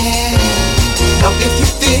 yeah. Now if you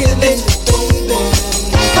feel it,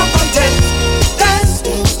 come on, dance,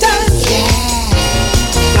 yeah.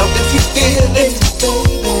 Now if you feel it,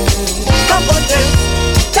 come on,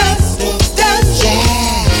 dance, yeah.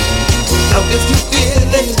 Now if you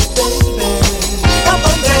feel it, come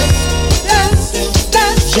on,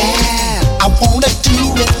 dance, yeah. I wanna do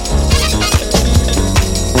it.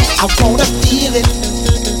 I wanna feel it.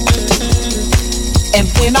 And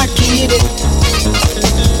when I get it,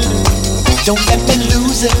 don't let me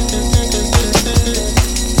lose it.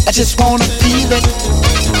 I just wanna feel it.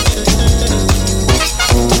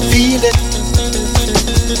 Feel it.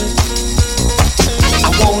 I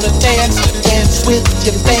wanna dance, dance with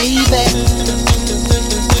you, baby.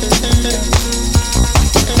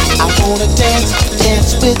 I wanna dance,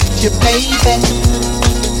 dance with you, baby.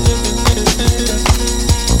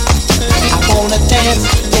 I wanna dance,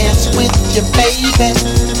 dance with you, baby.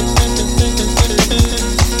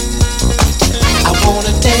 I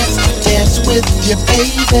wanna dance, dance with you,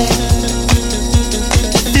 baby.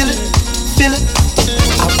 Feel it, feel it.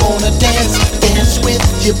 I wanna dance, dance with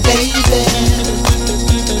you, baby.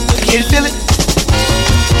 Can you feel it?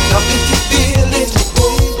 Now if you feel it,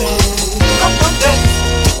 baby, come on,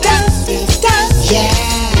 dance, yeah.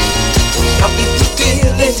 Now if you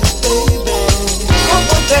feel it, baby, come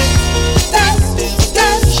on, dance,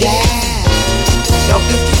 yeah. Now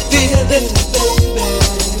if you feel it, baby,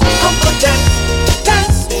 come on,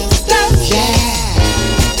 dance, yeah.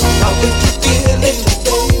 Now if you feel it,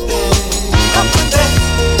 baby, come on, dance,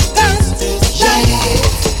 yeah.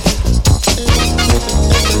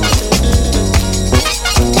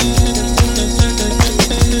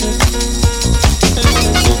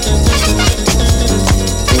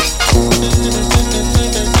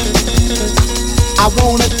 I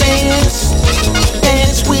wanna dance,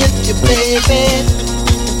 dance with you, baby.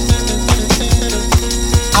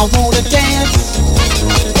 I wanna dance,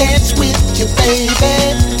 dance with you, baby.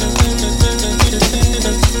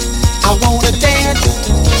 I wanna dance,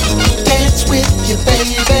 dance with you,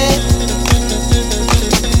 baby.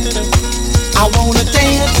 I wanna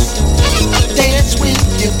dance, dance with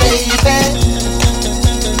you, baby.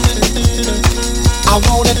 I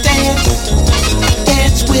wanna dance,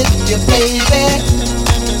 dance with you, baby.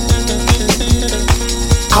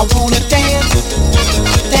 I wanna dance,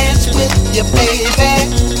 dance with you, baby.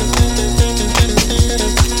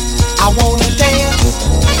 I wanna dance,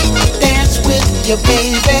 dance with you,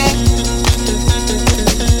 baby.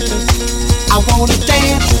 I wanna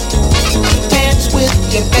dance, dance with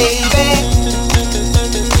you, baby.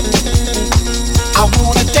 I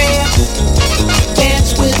wanna dance,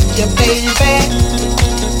 dance with you, baby.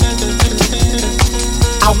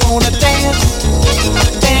 I wanna dance,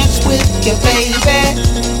 dance with you, baby.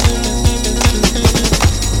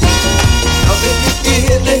 Now if you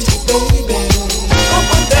feel it, baby, come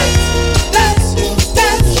on, dance,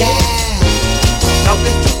 yeah. Now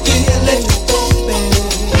if you feel it, baby,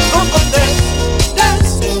 come on,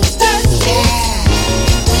 dance, yeah.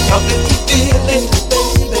 Now if you feel it,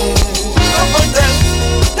 baby, come on,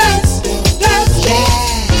 dance, yeah.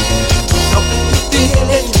 Now if you feel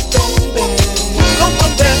it, baby, come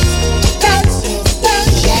on, dance,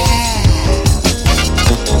 yeah.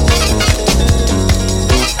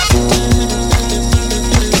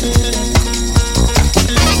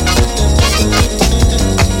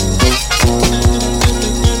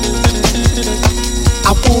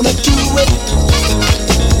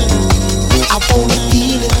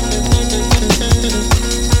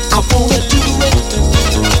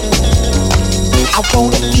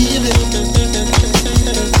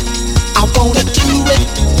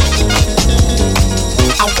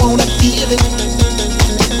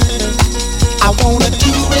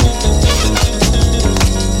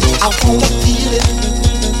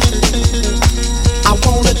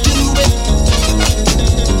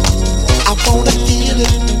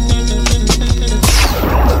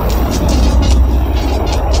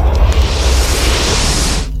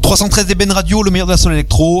 73 des Ben Radio, le meilleur de la soul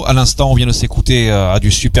électro. À l'instant, on vient de s'écouter à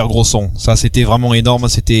du super gros son. Ça, c'était vraiment énorme.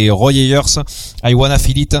 C'était Roy Ayers, I Wanna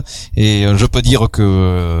Feel It. Et je peux dire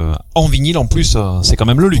que en vinyle, en plus, c'est quand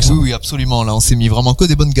même le luxe. Oui, oui, absolument. Là, on s'est mis vraiment que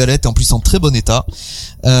des bonnes galettes, en plus en très bon état.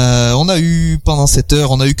 On a eu, pendant cette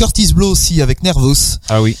heure, on a eu Curtis Blow aussi avec Nervous.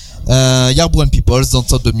 Ah oui. Yardbird Peoples, Don't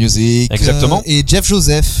Stop the Music. Exactement. Et Jeff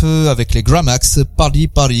Joseph avec les Gramax, Party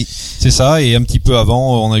Party. C'est ça, et un petit peu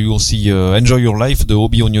avant, on a eu aussi Enjoy Your Life de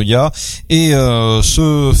Obi Onyoya et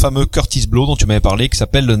ce fameux Curtis Blow dont tu m'avais parlé qui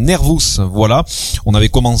s'appelle Nervous. Voilà, on avait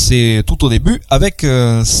commencé tout au début avec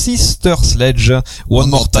Sister Sledge, One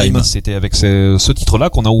More Time. C'était avec ce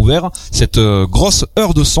titre-là qu'on a ouvert cette grosse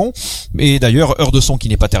heure de son. Et d'ailleurs, heure de son qui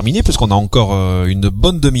n'est pas terminée puisqu'on a encore une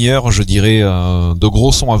bonne demi-heure, je dirais, de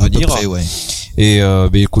gros sons à venir. Près, ouais. Et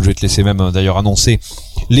écoute, je vais te laisser même d'ailleurs annoncer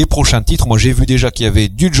les prochains titres. Moi, j'ai vu déjà qu'il y avait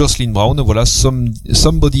du Jocelyn Brown. Voilà,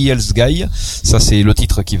 Somebody Else Guy. Ça, c'est le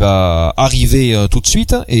titre qui va arriver tout de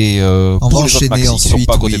suite. Et on pour va les autres enchaîner maxis qui sont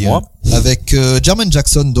pas à côté de moi, avec Jermaine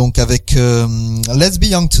Jackson, donc avec Let's Be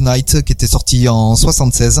Young Tonight, qui était sorti en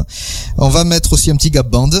 76. On va mettre aussi un petit Gap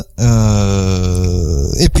Band,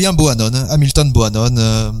 et puis un Bohannon, Hamilton Bohannon.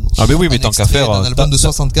 Ah ben oui, mais tant qu'à faire, un album de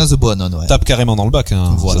 75 de Bohannon. Ouais. Tape carrément dans le bac.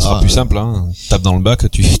 Hein. Voilà, ça sera plus simple. Hein. Tape dans le bac.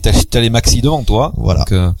 T'as les maxis devant toi. Voilà.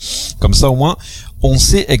 Donc, comme ça, au moins, on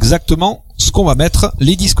sait exactement ce qu'on va mettre.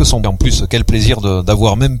 Les disques sont bien. En plus, quel plaisir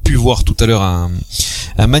d'avoir même pu voir tout à l'heure un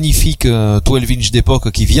magnifique 12-inch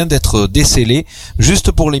d'époque qui vient d'être décellé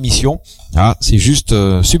juste pour l'émission. Ah, c'est juste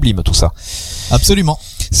sublime tout ça. Absolument.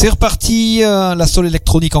 C'est reparti, la soul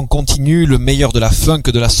électronique en continu, le meilleur de la funk,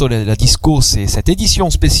 de la soul et de la disco, c'est cette édition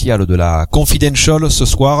spéciale de la Confidential ce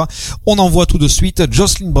soir. On envoie tout de suite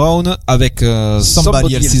Jocelyn Brown avec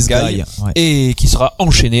Somebody Else's Guy, ouais. Et qui sera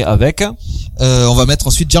enchaîné avec... on va mettre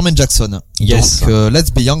ensuite Jermaine Jackson. Yes. Donc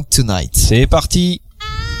Let's Be Young Tonight. C'est parti.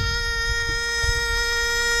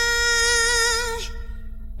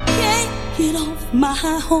 Get off my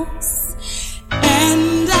horse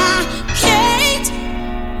and I can't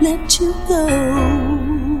let you go.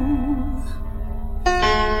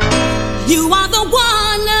 You are the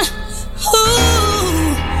one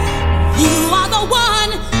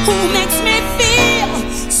who makes me feel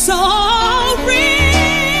so real.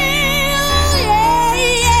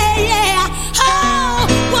 Yeah. Oh,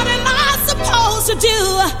 what am I supposed to do?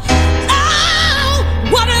 Oh,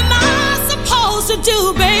 what am I supposed to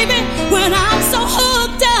do, baby, when I'm so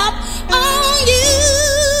hooked up on you?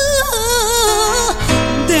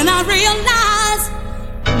 Then I realize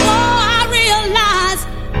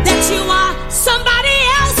that you are somebody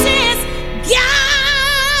else's guy.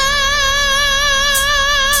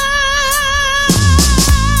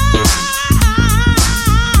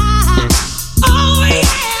 Oh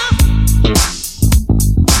yeah.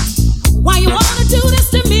 Why you wanna do this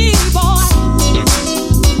to me, boy?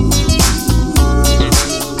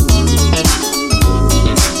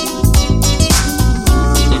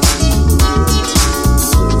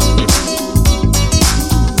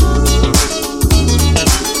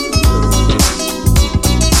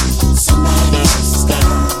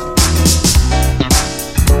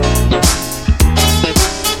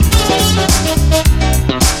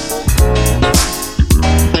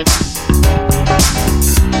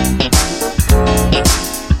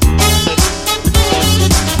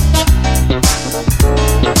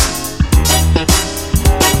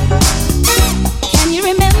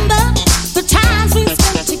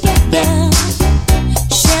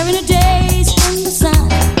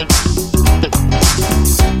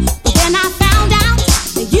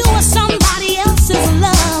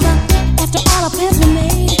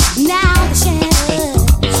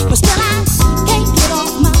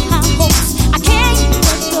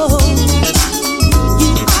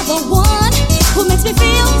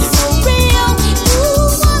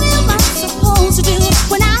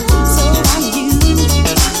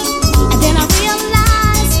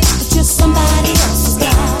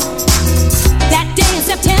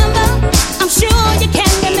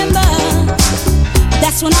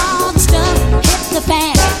 When all the stuff hit the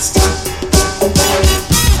fan.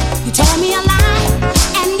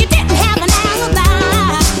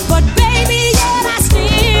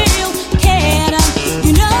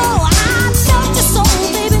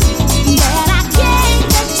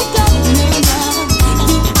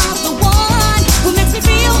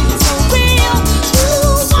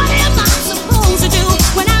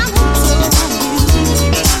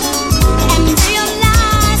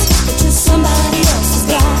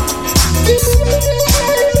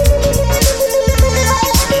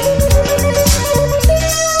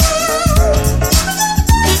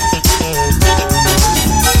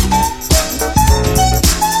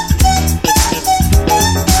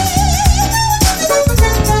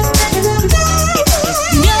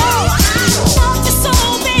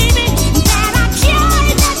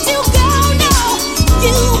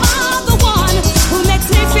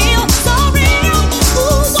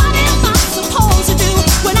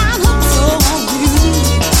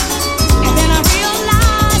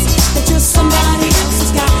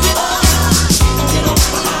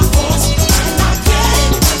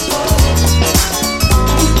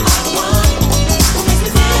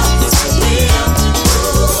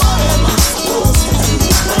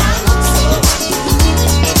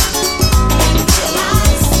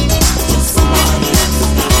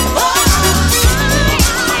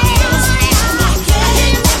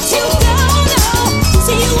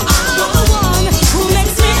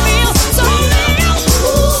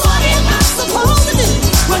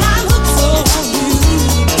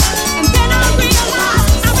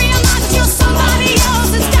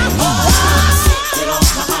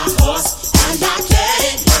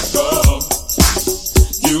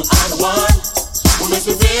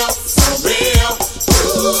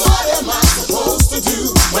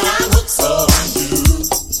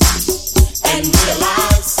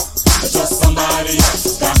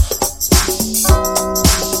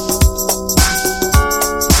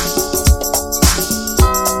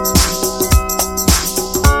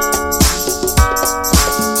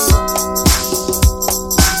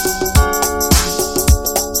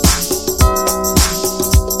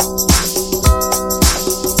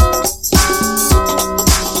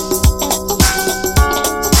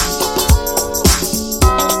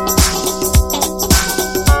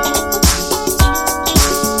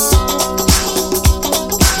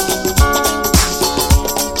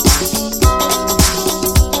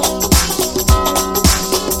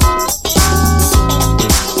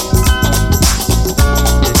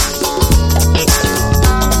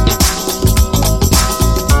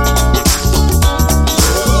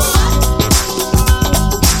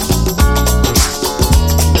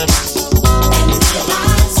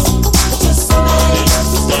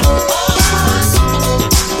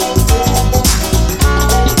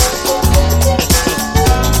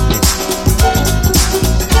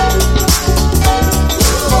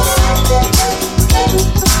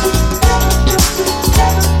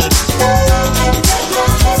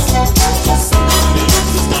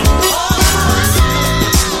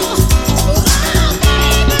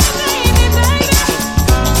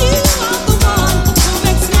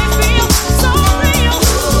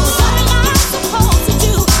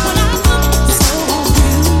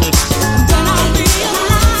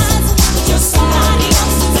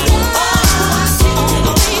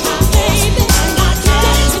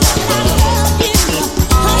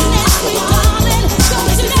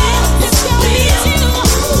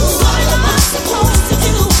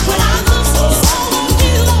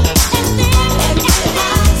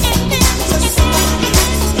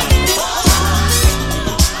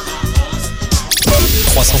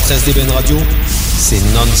 313 DBN Radio, c'est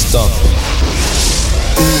non-stop.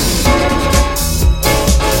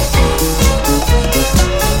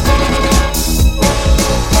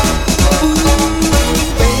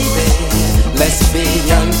 Let's be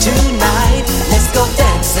young tonight. Let's go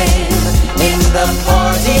dancing in the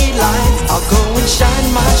party lights. I'll go and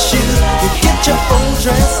shine my shoe. You get your old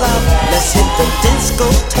dress up. Let's hit the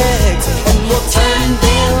discotheques and we'll turn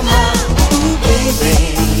them up. Ooh,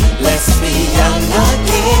 baby, let's be young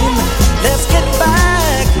again. Let's get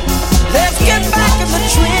back in the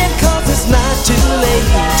trend, 'cause it's not too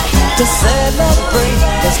late to celebrate.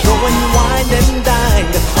 Let's go and wine and dine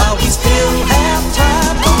while we still have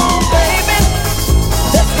time. Come on, baby.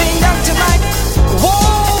 Let's be young tonight.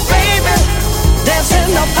 Whoa, baby. Dance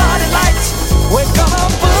in the party lights. We're gonna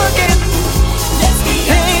boogie. Let's be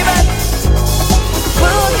baby.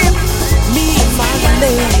 Boogie. Me and my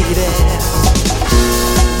lady.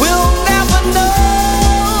 We'll never know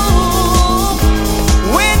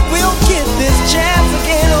when we'll get this chance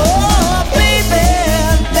again. Oh, baby.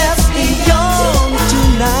 Let's be young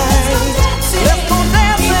tonight. Let's go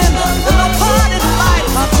dancing in the party light.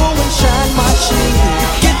 I'll go and shine my shoe.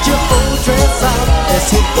 Get your old dress out. Let's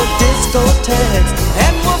hit the discotheques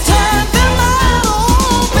and we'll turn them out.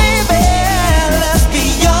 Oh, baby, let's be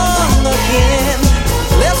young again.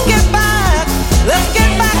 Let's get back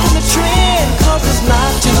in the trend, 'cause it's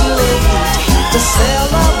not too late to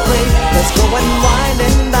celebrate. Let's go and wine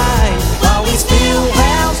and dine while we still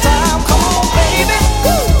have time. Come on, baby.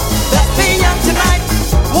 Woo. Let's be young tonight.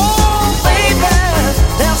 Whoa, baby,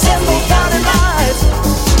 dance in those party lights.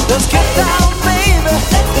 Let's get down, baby.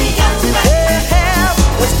 Let's be young tonight. Yeah,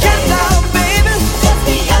 let's get down, baby. Let's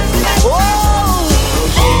be young tonight. Whoa,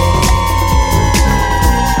 yeah.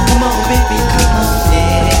 Come on, baby, come on,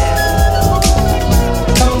 yeah.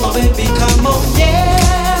 Come on, baby, come on,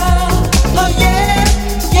 yeah. Oh, yeah,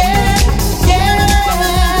 yeah, yeah.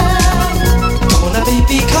 Come on,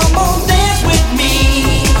 baby, come on, dance with me.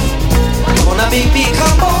 Come on, baby,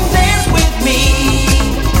 come on, dance with me.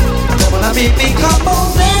 Come on, baby, come on,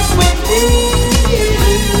 dance with me.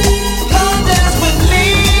 Come dance with me.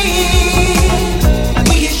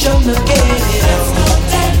 We can show the get it on. Let's go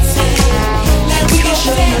dancing. We can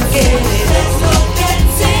show the get it on. Let's go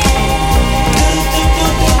dancing.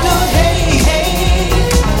 Do, hey, hey.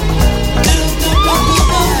 Do, hey, hey. Do,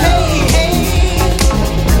 hey, hey.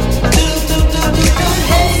 Let's go dancing.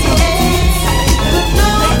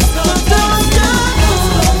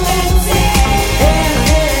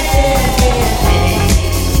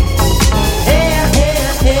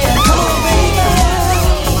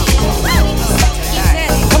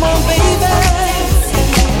 Come on,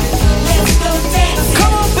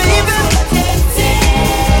 baby.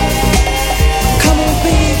 Come on, baby. Come on,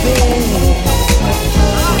 baby.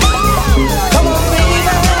 Come on,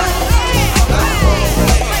 baby.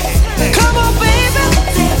 Come on, baby.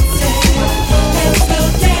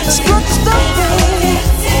 Strut stuff, baby.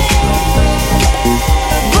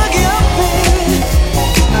 Boogie up, baby.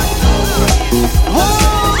 Whoa,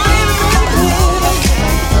 baby, baby, baby.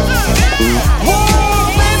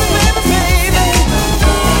 Whoa, baby, baby, baby.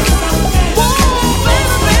 Whoa,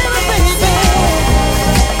 baby, baby, baby.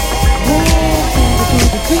 Whoa,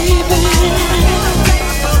 baby, baby, baby.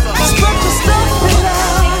 Strut your stuff, baby.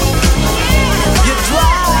 You're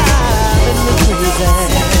driving me crazy.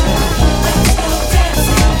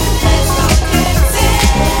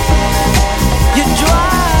 You're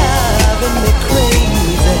driving me crazy.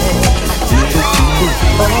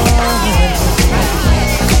 Oh.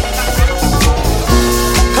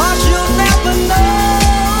 'Cause you'll never know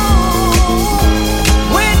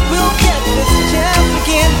when we'll get this chance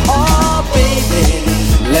again. Oh, baby,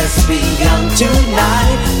 let's be young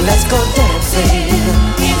tonight. Let's go dancing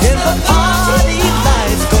in the party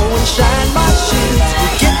lights. Go and shine my shoes.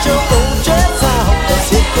 Get your old dress out. Let's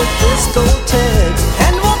hit the discotheques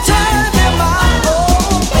and we'll turn them out.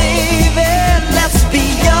 Oh, baby, let's be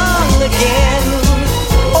young again.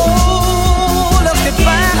 Oh, let's get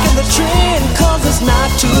back in the trend, 'cause it's not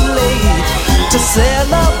too late to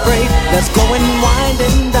celebrate. Let's go and wine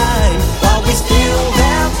and dine while we still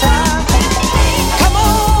have time. Come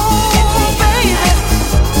on, baby.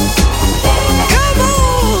 Come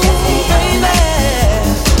on, baby.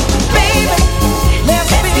 Baby,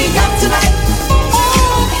 let's be young tonight.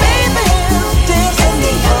 Oh, baby, dance in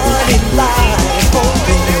the party light. Oh,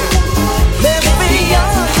 baby, let's be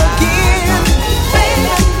young again.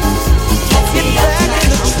 Baby, let's get back in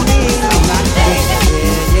the trend.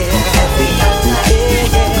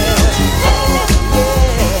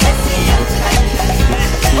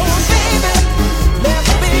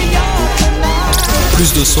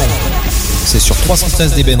 Plus de son, c'est sur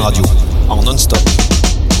 313 dBn Radio, en non-stop.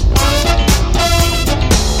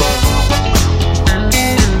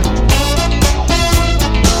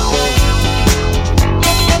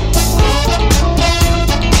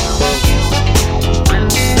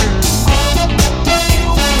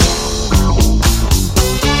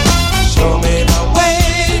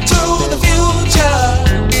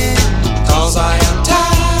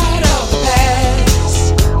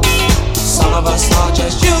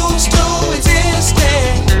 Used to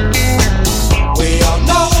existing. We all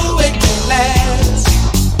know it can last.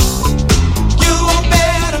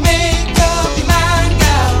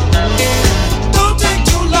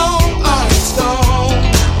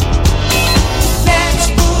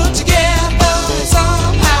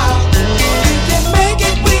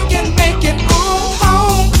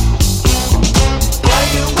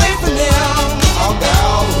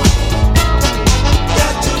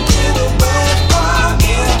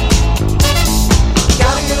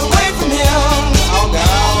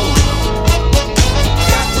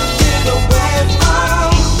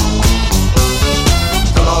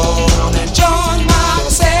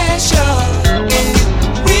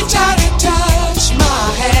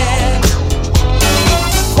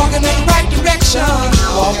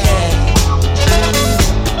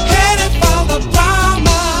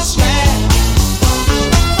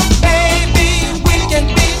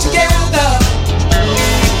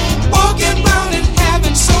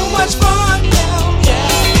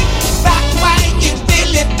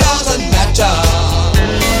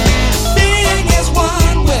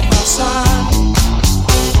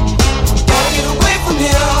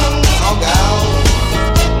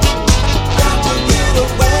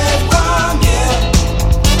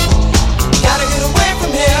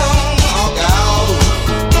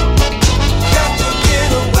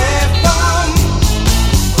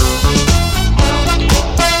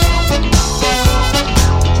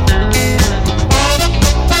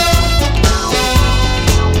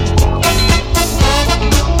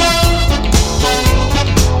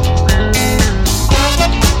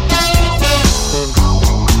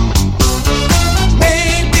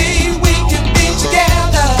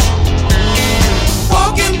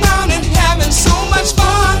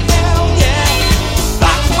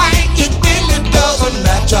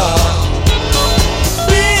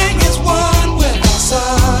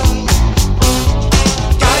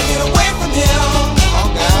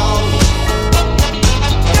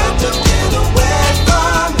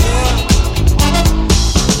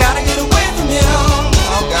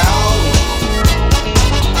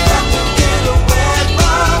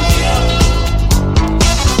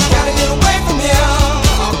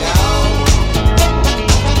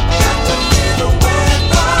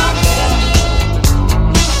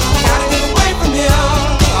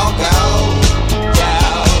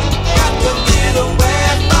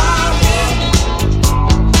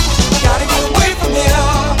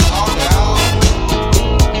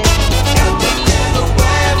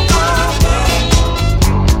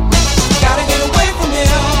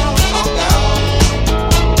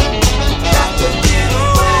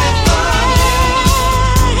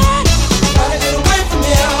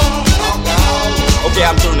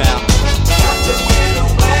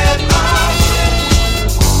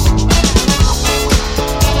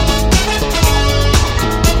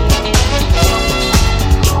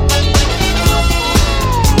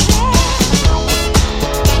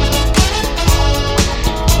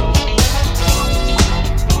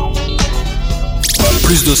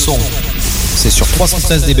 Plus de son, c'est sur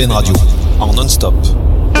 313 dBn Radio, en non-stop.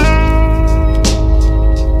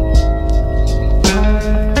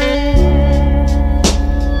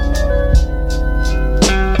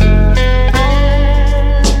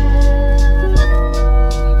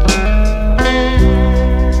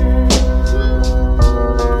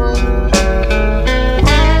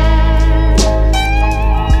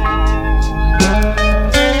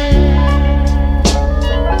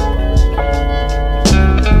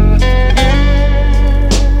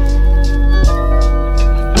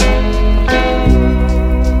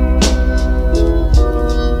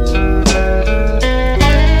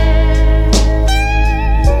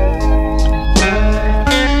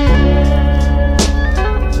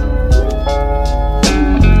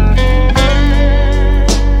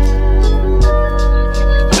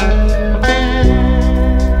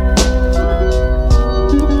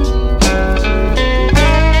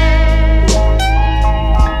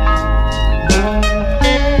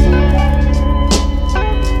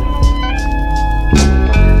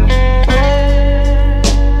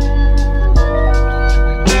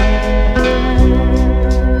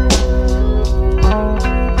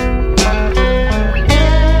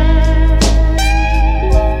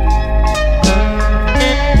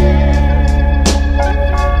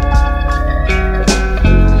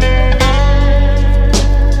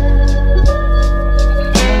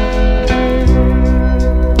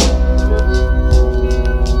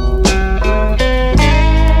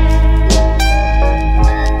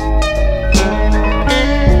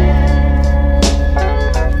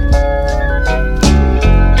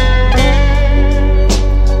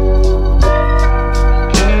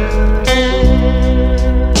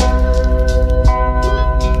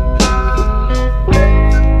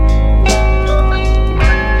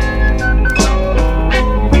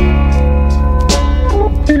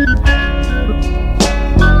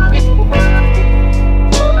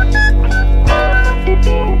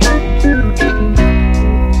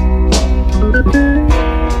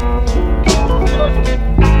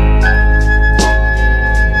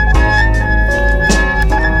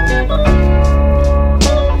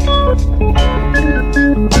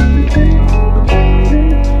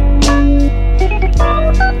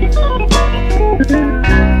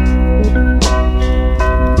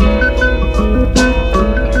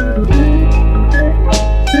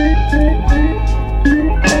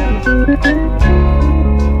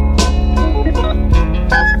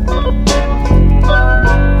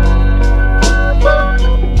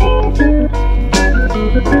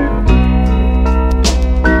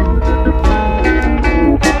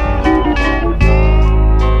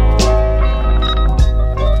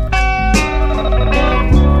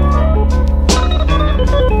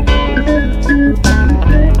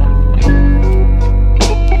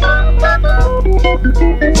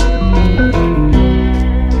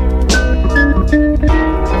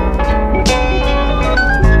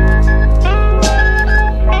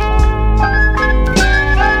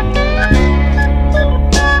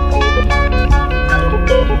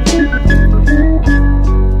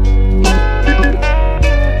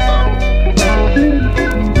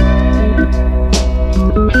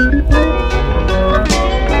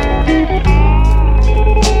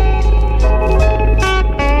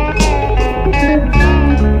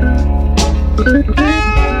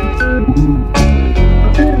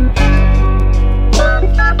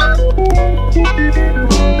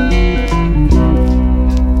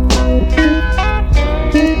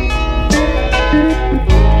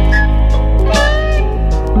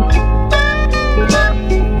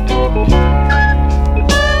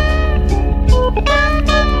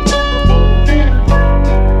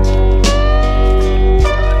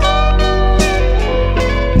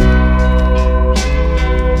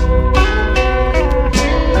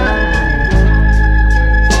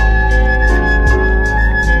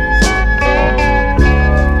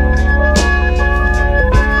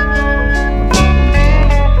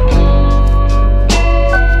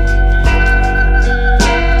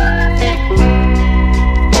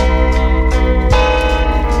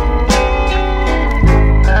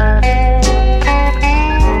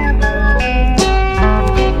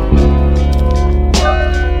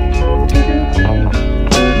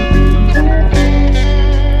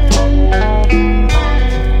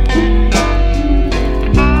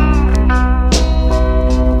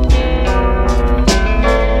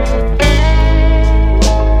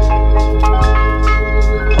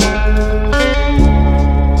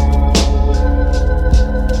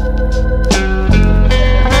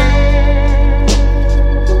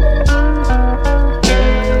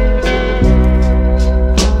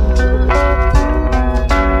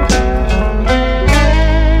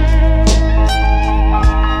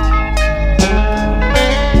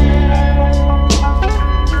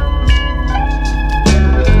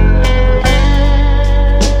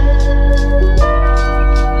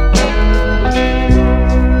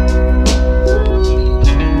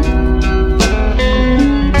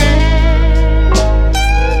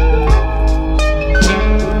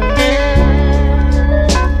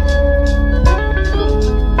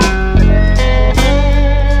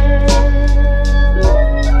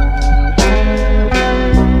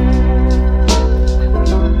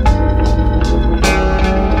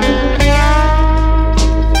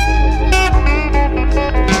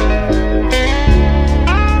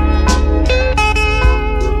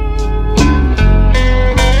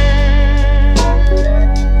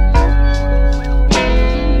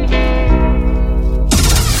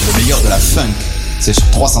 c'est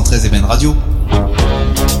sur 313 Even Radio.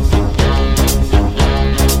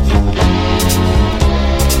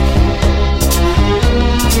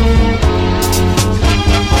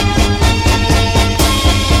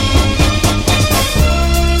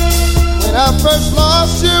 When I first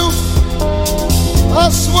lost you, I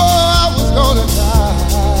swore I was gonna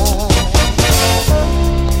die.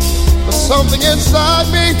 But something inside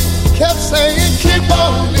me kept saying, keep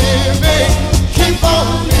on living, keep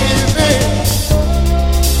on living.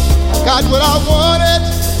 I got what I wanted,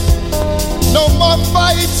 no more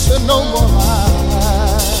fights and no more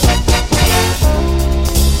lies.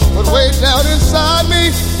 But way down inside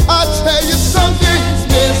me, I tell you something's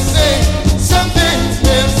missing, something's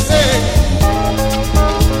missing.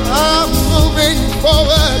 I'm moving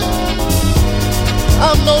forward,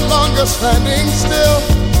 I'm no longer standing still.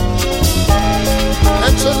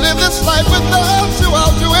 And to live this life without you,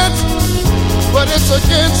 I'll do it, but it's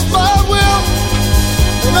against my will.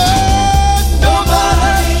 And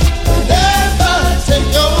nobody can ever take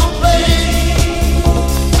your place.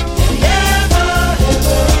 Never,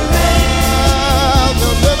 ever erase.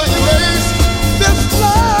 They'll never erase this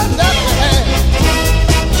love that we had.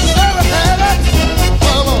 Never had it.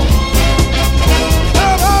 Come on.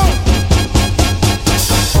 Come on.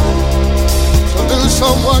 To lose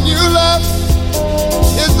someone you love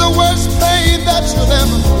is the worst pain that you'll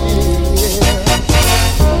ever feel.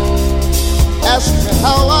 Ask me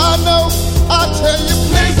how I know, I tell you,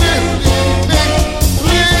 please believe me,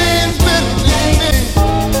 please believe me.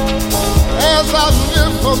 As I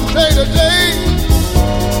live from day to day,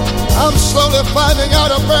 I'm slowly finding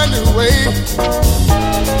out a brand new way.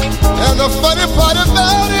 And the funny part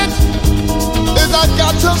about it is I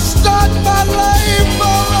got to start my life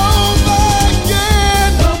all over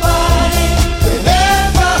again. Nobody can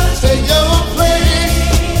ever take your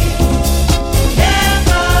place.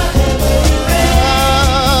 Never, ever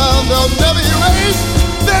erase. They'll never erase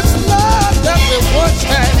this love that we once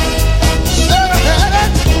had. Never had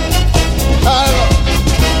it.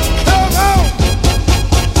 Come on.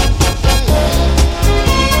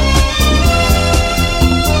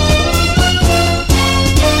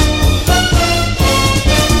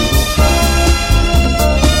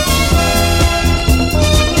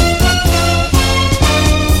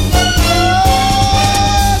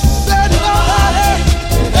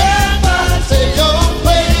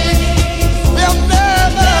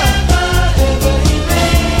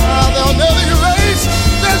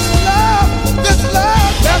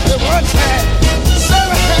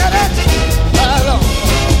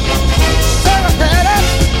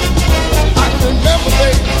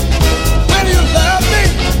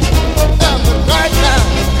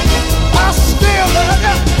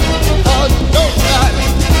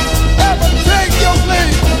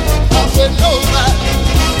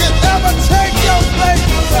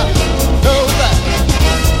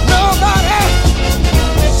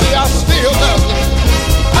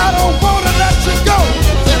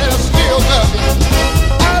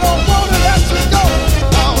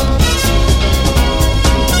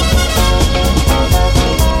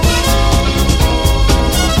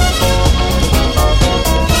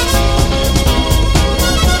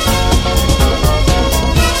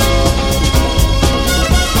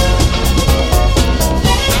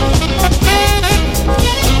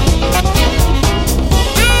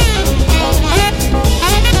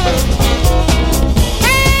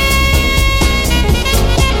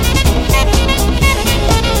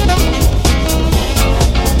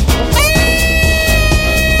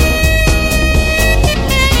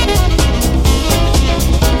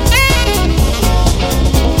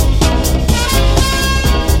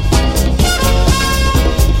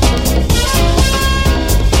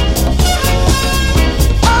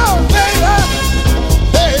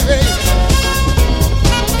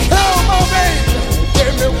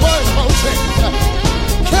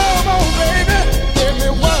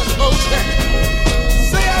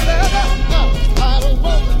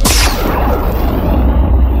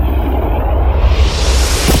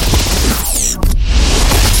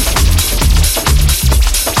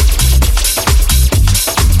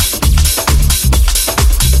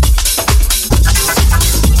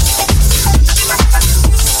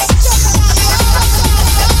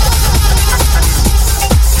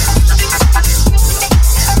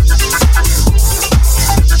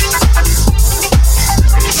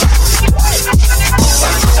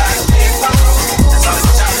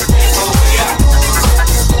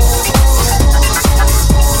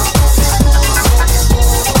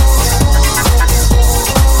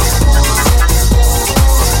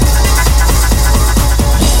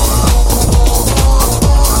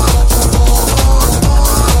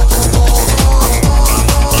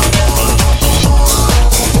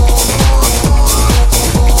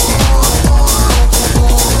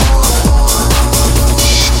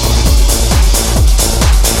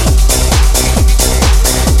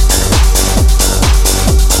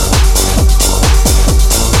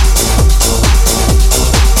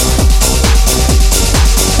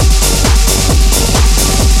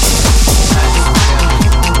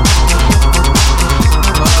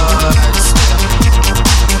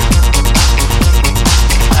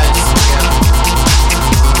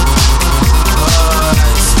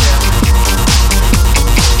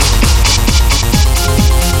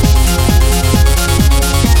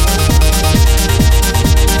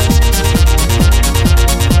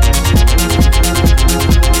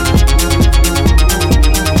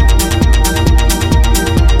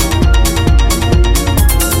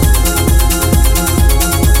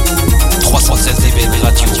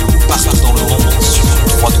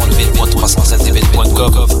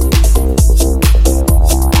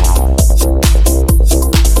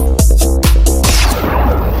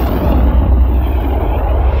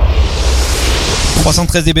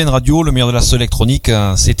 313 dBn Radio, le meilleur de la sauce électronique.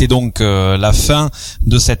 C'était donc la fin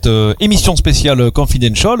de cette émission spéciale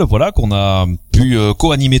Confidential, voilà, qu'on a pu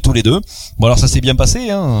co-animer tous les deux. Bon, alors ça s'est bien passé,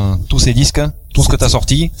 hein, tous ces disques, hein, tout ce que t'as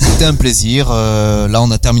sorti. C'était un plaisir. Là,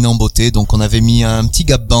 on a terminé en beauté, donc on avait mis un petit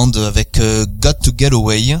gap band avec Got to Get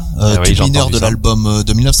Away, tube mineur de l'album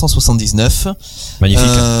de 1979. Magnifique.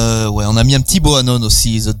 Ouais, on a mis un petit Bohannon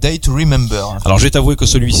aussi, The Day to Remember. Alors, je vais t'avouer que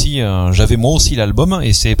celui-ci, j'avais moi aussi l'album,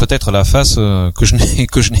 et c'est peut-être la face que je n'ai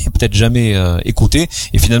peut-être jamais écouté.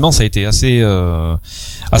 Et finalement, ça a été assez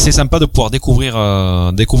sympa de pouvoir découvrir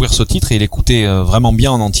ce titre et l'écouter vraiment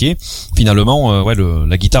bien en entier. Finalement, ouais,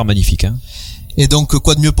 la guitare magnifique, hein. Et donc,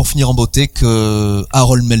 quoi de mieux pour finir en beauté que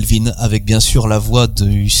Harold Melvin, avec bien sûr la voix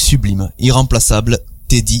du sublime, irremplaçable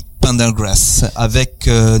Teddy Pendergrass, avec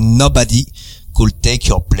Nobody Could Take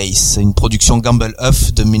Your Place, une production Gamble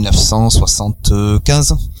Huff de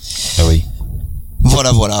 1975. Ah oui.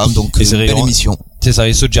 Voilà, donc une belle émission. C'est ça,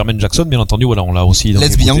 et ce Jermaine Jackson, bien entendu, voilà, on l'a aussi.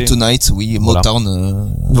 Let's Be Young Tonight, oui,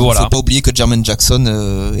 Motown. Voilà. Faut pas oublier que Jermaine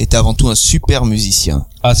Jackson était avant tout un super musicien.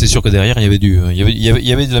 Ah, c'est sûr que derrière il y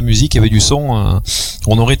avait de la musique, il y avait du son.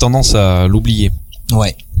 On aurait tendance à l'oublier.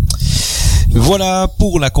 Ouais. Voilà,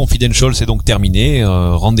 pour la Confidential, c'est donc terminé.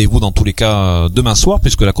 Rendez-vous dans tous les cas demain soir,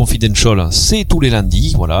 puisque la Confidential, c'est tous les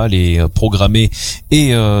lundis. Voilà, elle est programmée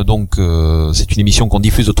et donc c'est une émission qu'on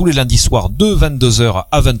diffuse tous les lundis soirs de 22h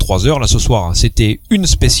à 23h. Là, ce soir, c'était une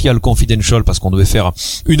spéciale Confidential parce qu'on devait faire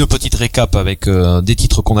une petite récap avec des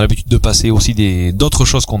titres qu'on a l'habitude de passer, aussi d'autres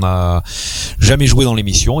choses qu'on a jamais joué dans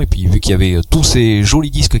l'émission. Et puis, vu qu'il y avait tous ces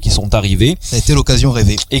jolis disques qui sont arrivés, ça a été l'occasion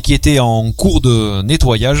rêvée et qui étaient en cours de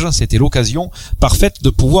nettoyage, c'était l'occasion parfaite de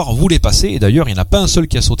pouvoir vous les passer. Et d'ailleurs, il n'y en a pas un seul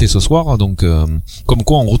qui a sauté ce soir, donc comme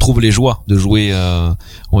quoi on retrouve les joies de jouer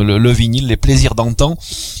le vinyle, les plaisirs d'antan,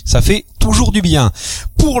 ça fait toujours du bien.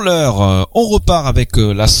 Pour l'heure, on repart avec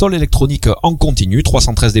la soul électronique en continu,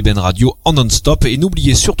 313 dBn Radio en non-stop, et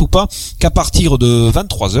n'oubliez surtout pas qu'à partir de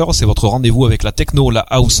 23h, c'est votre rendez-vous avec la techno, la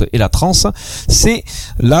house et la trance, c'est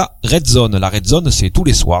la Red Zone. La Red Zone, c'est tous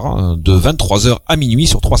les soirs, de 23h à minuit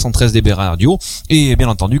sur 313 dBn Radio, et bien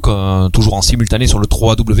entendu, toujours en simultané sur le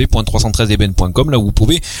www.313dbn.com, là où vous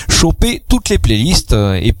pouvez choper toutes les playlists.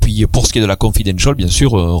 Et puis pour ce qui est de la Confidential, bien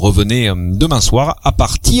sûr, revenez demain soir à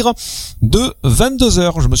partir de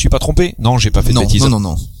 22h. Je me suis pas trompé? Non, j'ai pas fait de bêtises.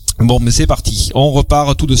 Non. Bon, mais c'est parti. On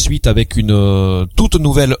repart tout de suite avec une toute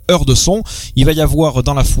nouvelle heure de son. Il va y avoir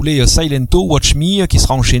dans la foulée Silento, Watch Me, qui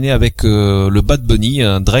sera enchaîné avec le Bad Bunny,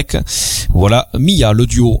 Drake. Voilà, Mia, le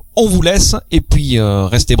duo. On vous laisse, et puis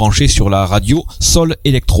restez branchés sur la radio Soul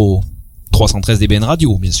Electro. 313 dBn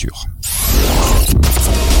Radio, bien sûr.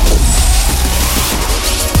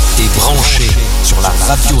 T'es branché sur la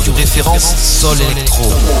radio de référence Soul Electro.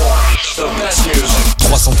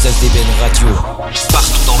 313 dBn Radio,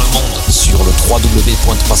 partout dans le monde, sur le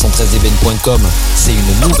www.313dbn.com. C'est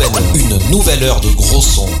une nouvelle heure de gros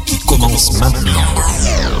son qui commence maintenant.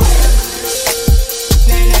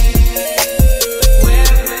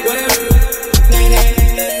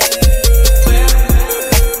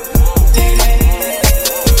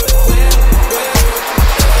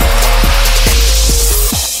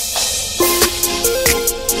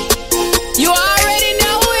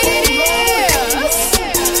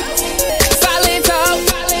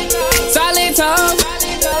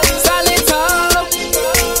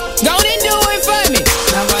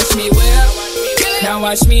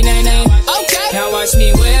 Watch me, nay, nay. Okay. Now watch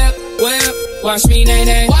me whip. Watch me, nay,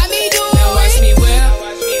 nay. Why me do it? Now watch me whip.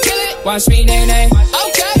 Kill it. Watch me, nay, nay.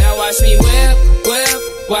 Okay. Now watch me whip.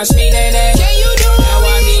 Watch me, nay, nay. Can you do it? Now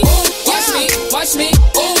watch me. Watch me. Watch me.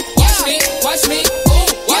 Watch me. Watch me.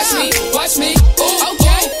 Watch me. Watch me.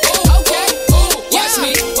 Okay. Okay. Watch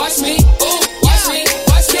me. Watch me. Watch me.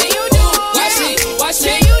 Watch me. You do it. Watch me. Watch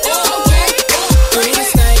me. You do it. Okay. Do the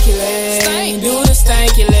stanky leg. Do the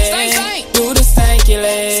stanky leg. Do the stanky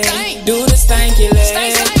leg. Do the stanky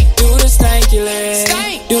leg. Do the stanky leg.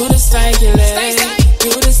 Do the stanky leg.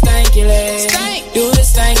 Do the stanky leg. Do the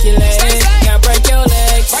stanky leg. Now break your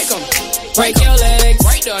legs. Break them. Break your legs.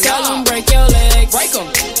 Tell them break your legs. Break them.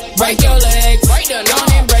 Break your legs. Go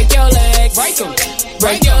and break your legs. Break them.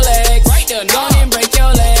 Break your legs. Go and break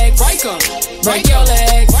your legs. Break them. Break your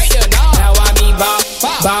legs. Now I mean bop,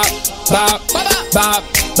 bop, bop, bop, bop,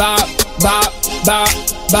 bop, bop,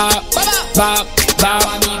 bop, bop, bop,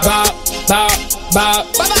 bop, bop, bop,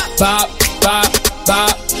 bop, bop, bop,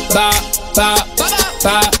 bop, bop,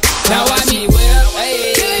 bop. Now watch me whip.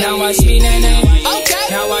 Now watch me nay nay. Okay.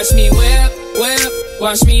 Now watch me whip.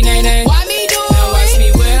 Watch me nay nay. Why me do it? Now watch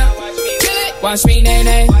me whip. Watch me nay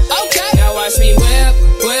nay. Okay. Now watch me whip.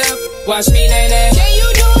 Watch me nay nay. Can you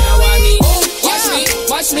do it? Now watch me. Watch me.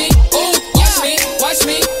 Watch me. Watch me.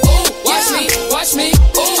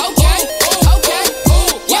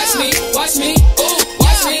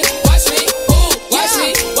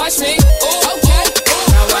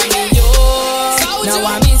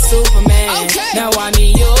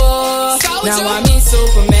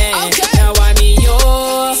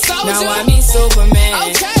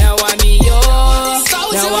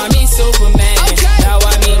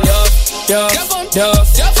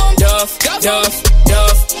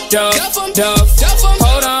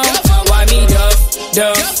 Hold on, why me duff?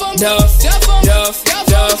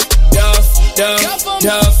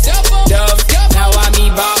 Now why me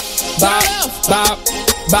bop?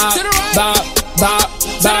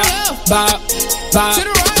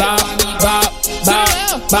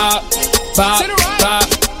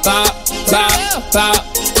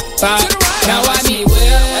 Now watch me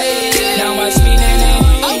whip. Now watch me nay nay.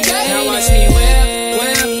 Now watch me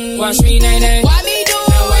whip. Watch me nay nay.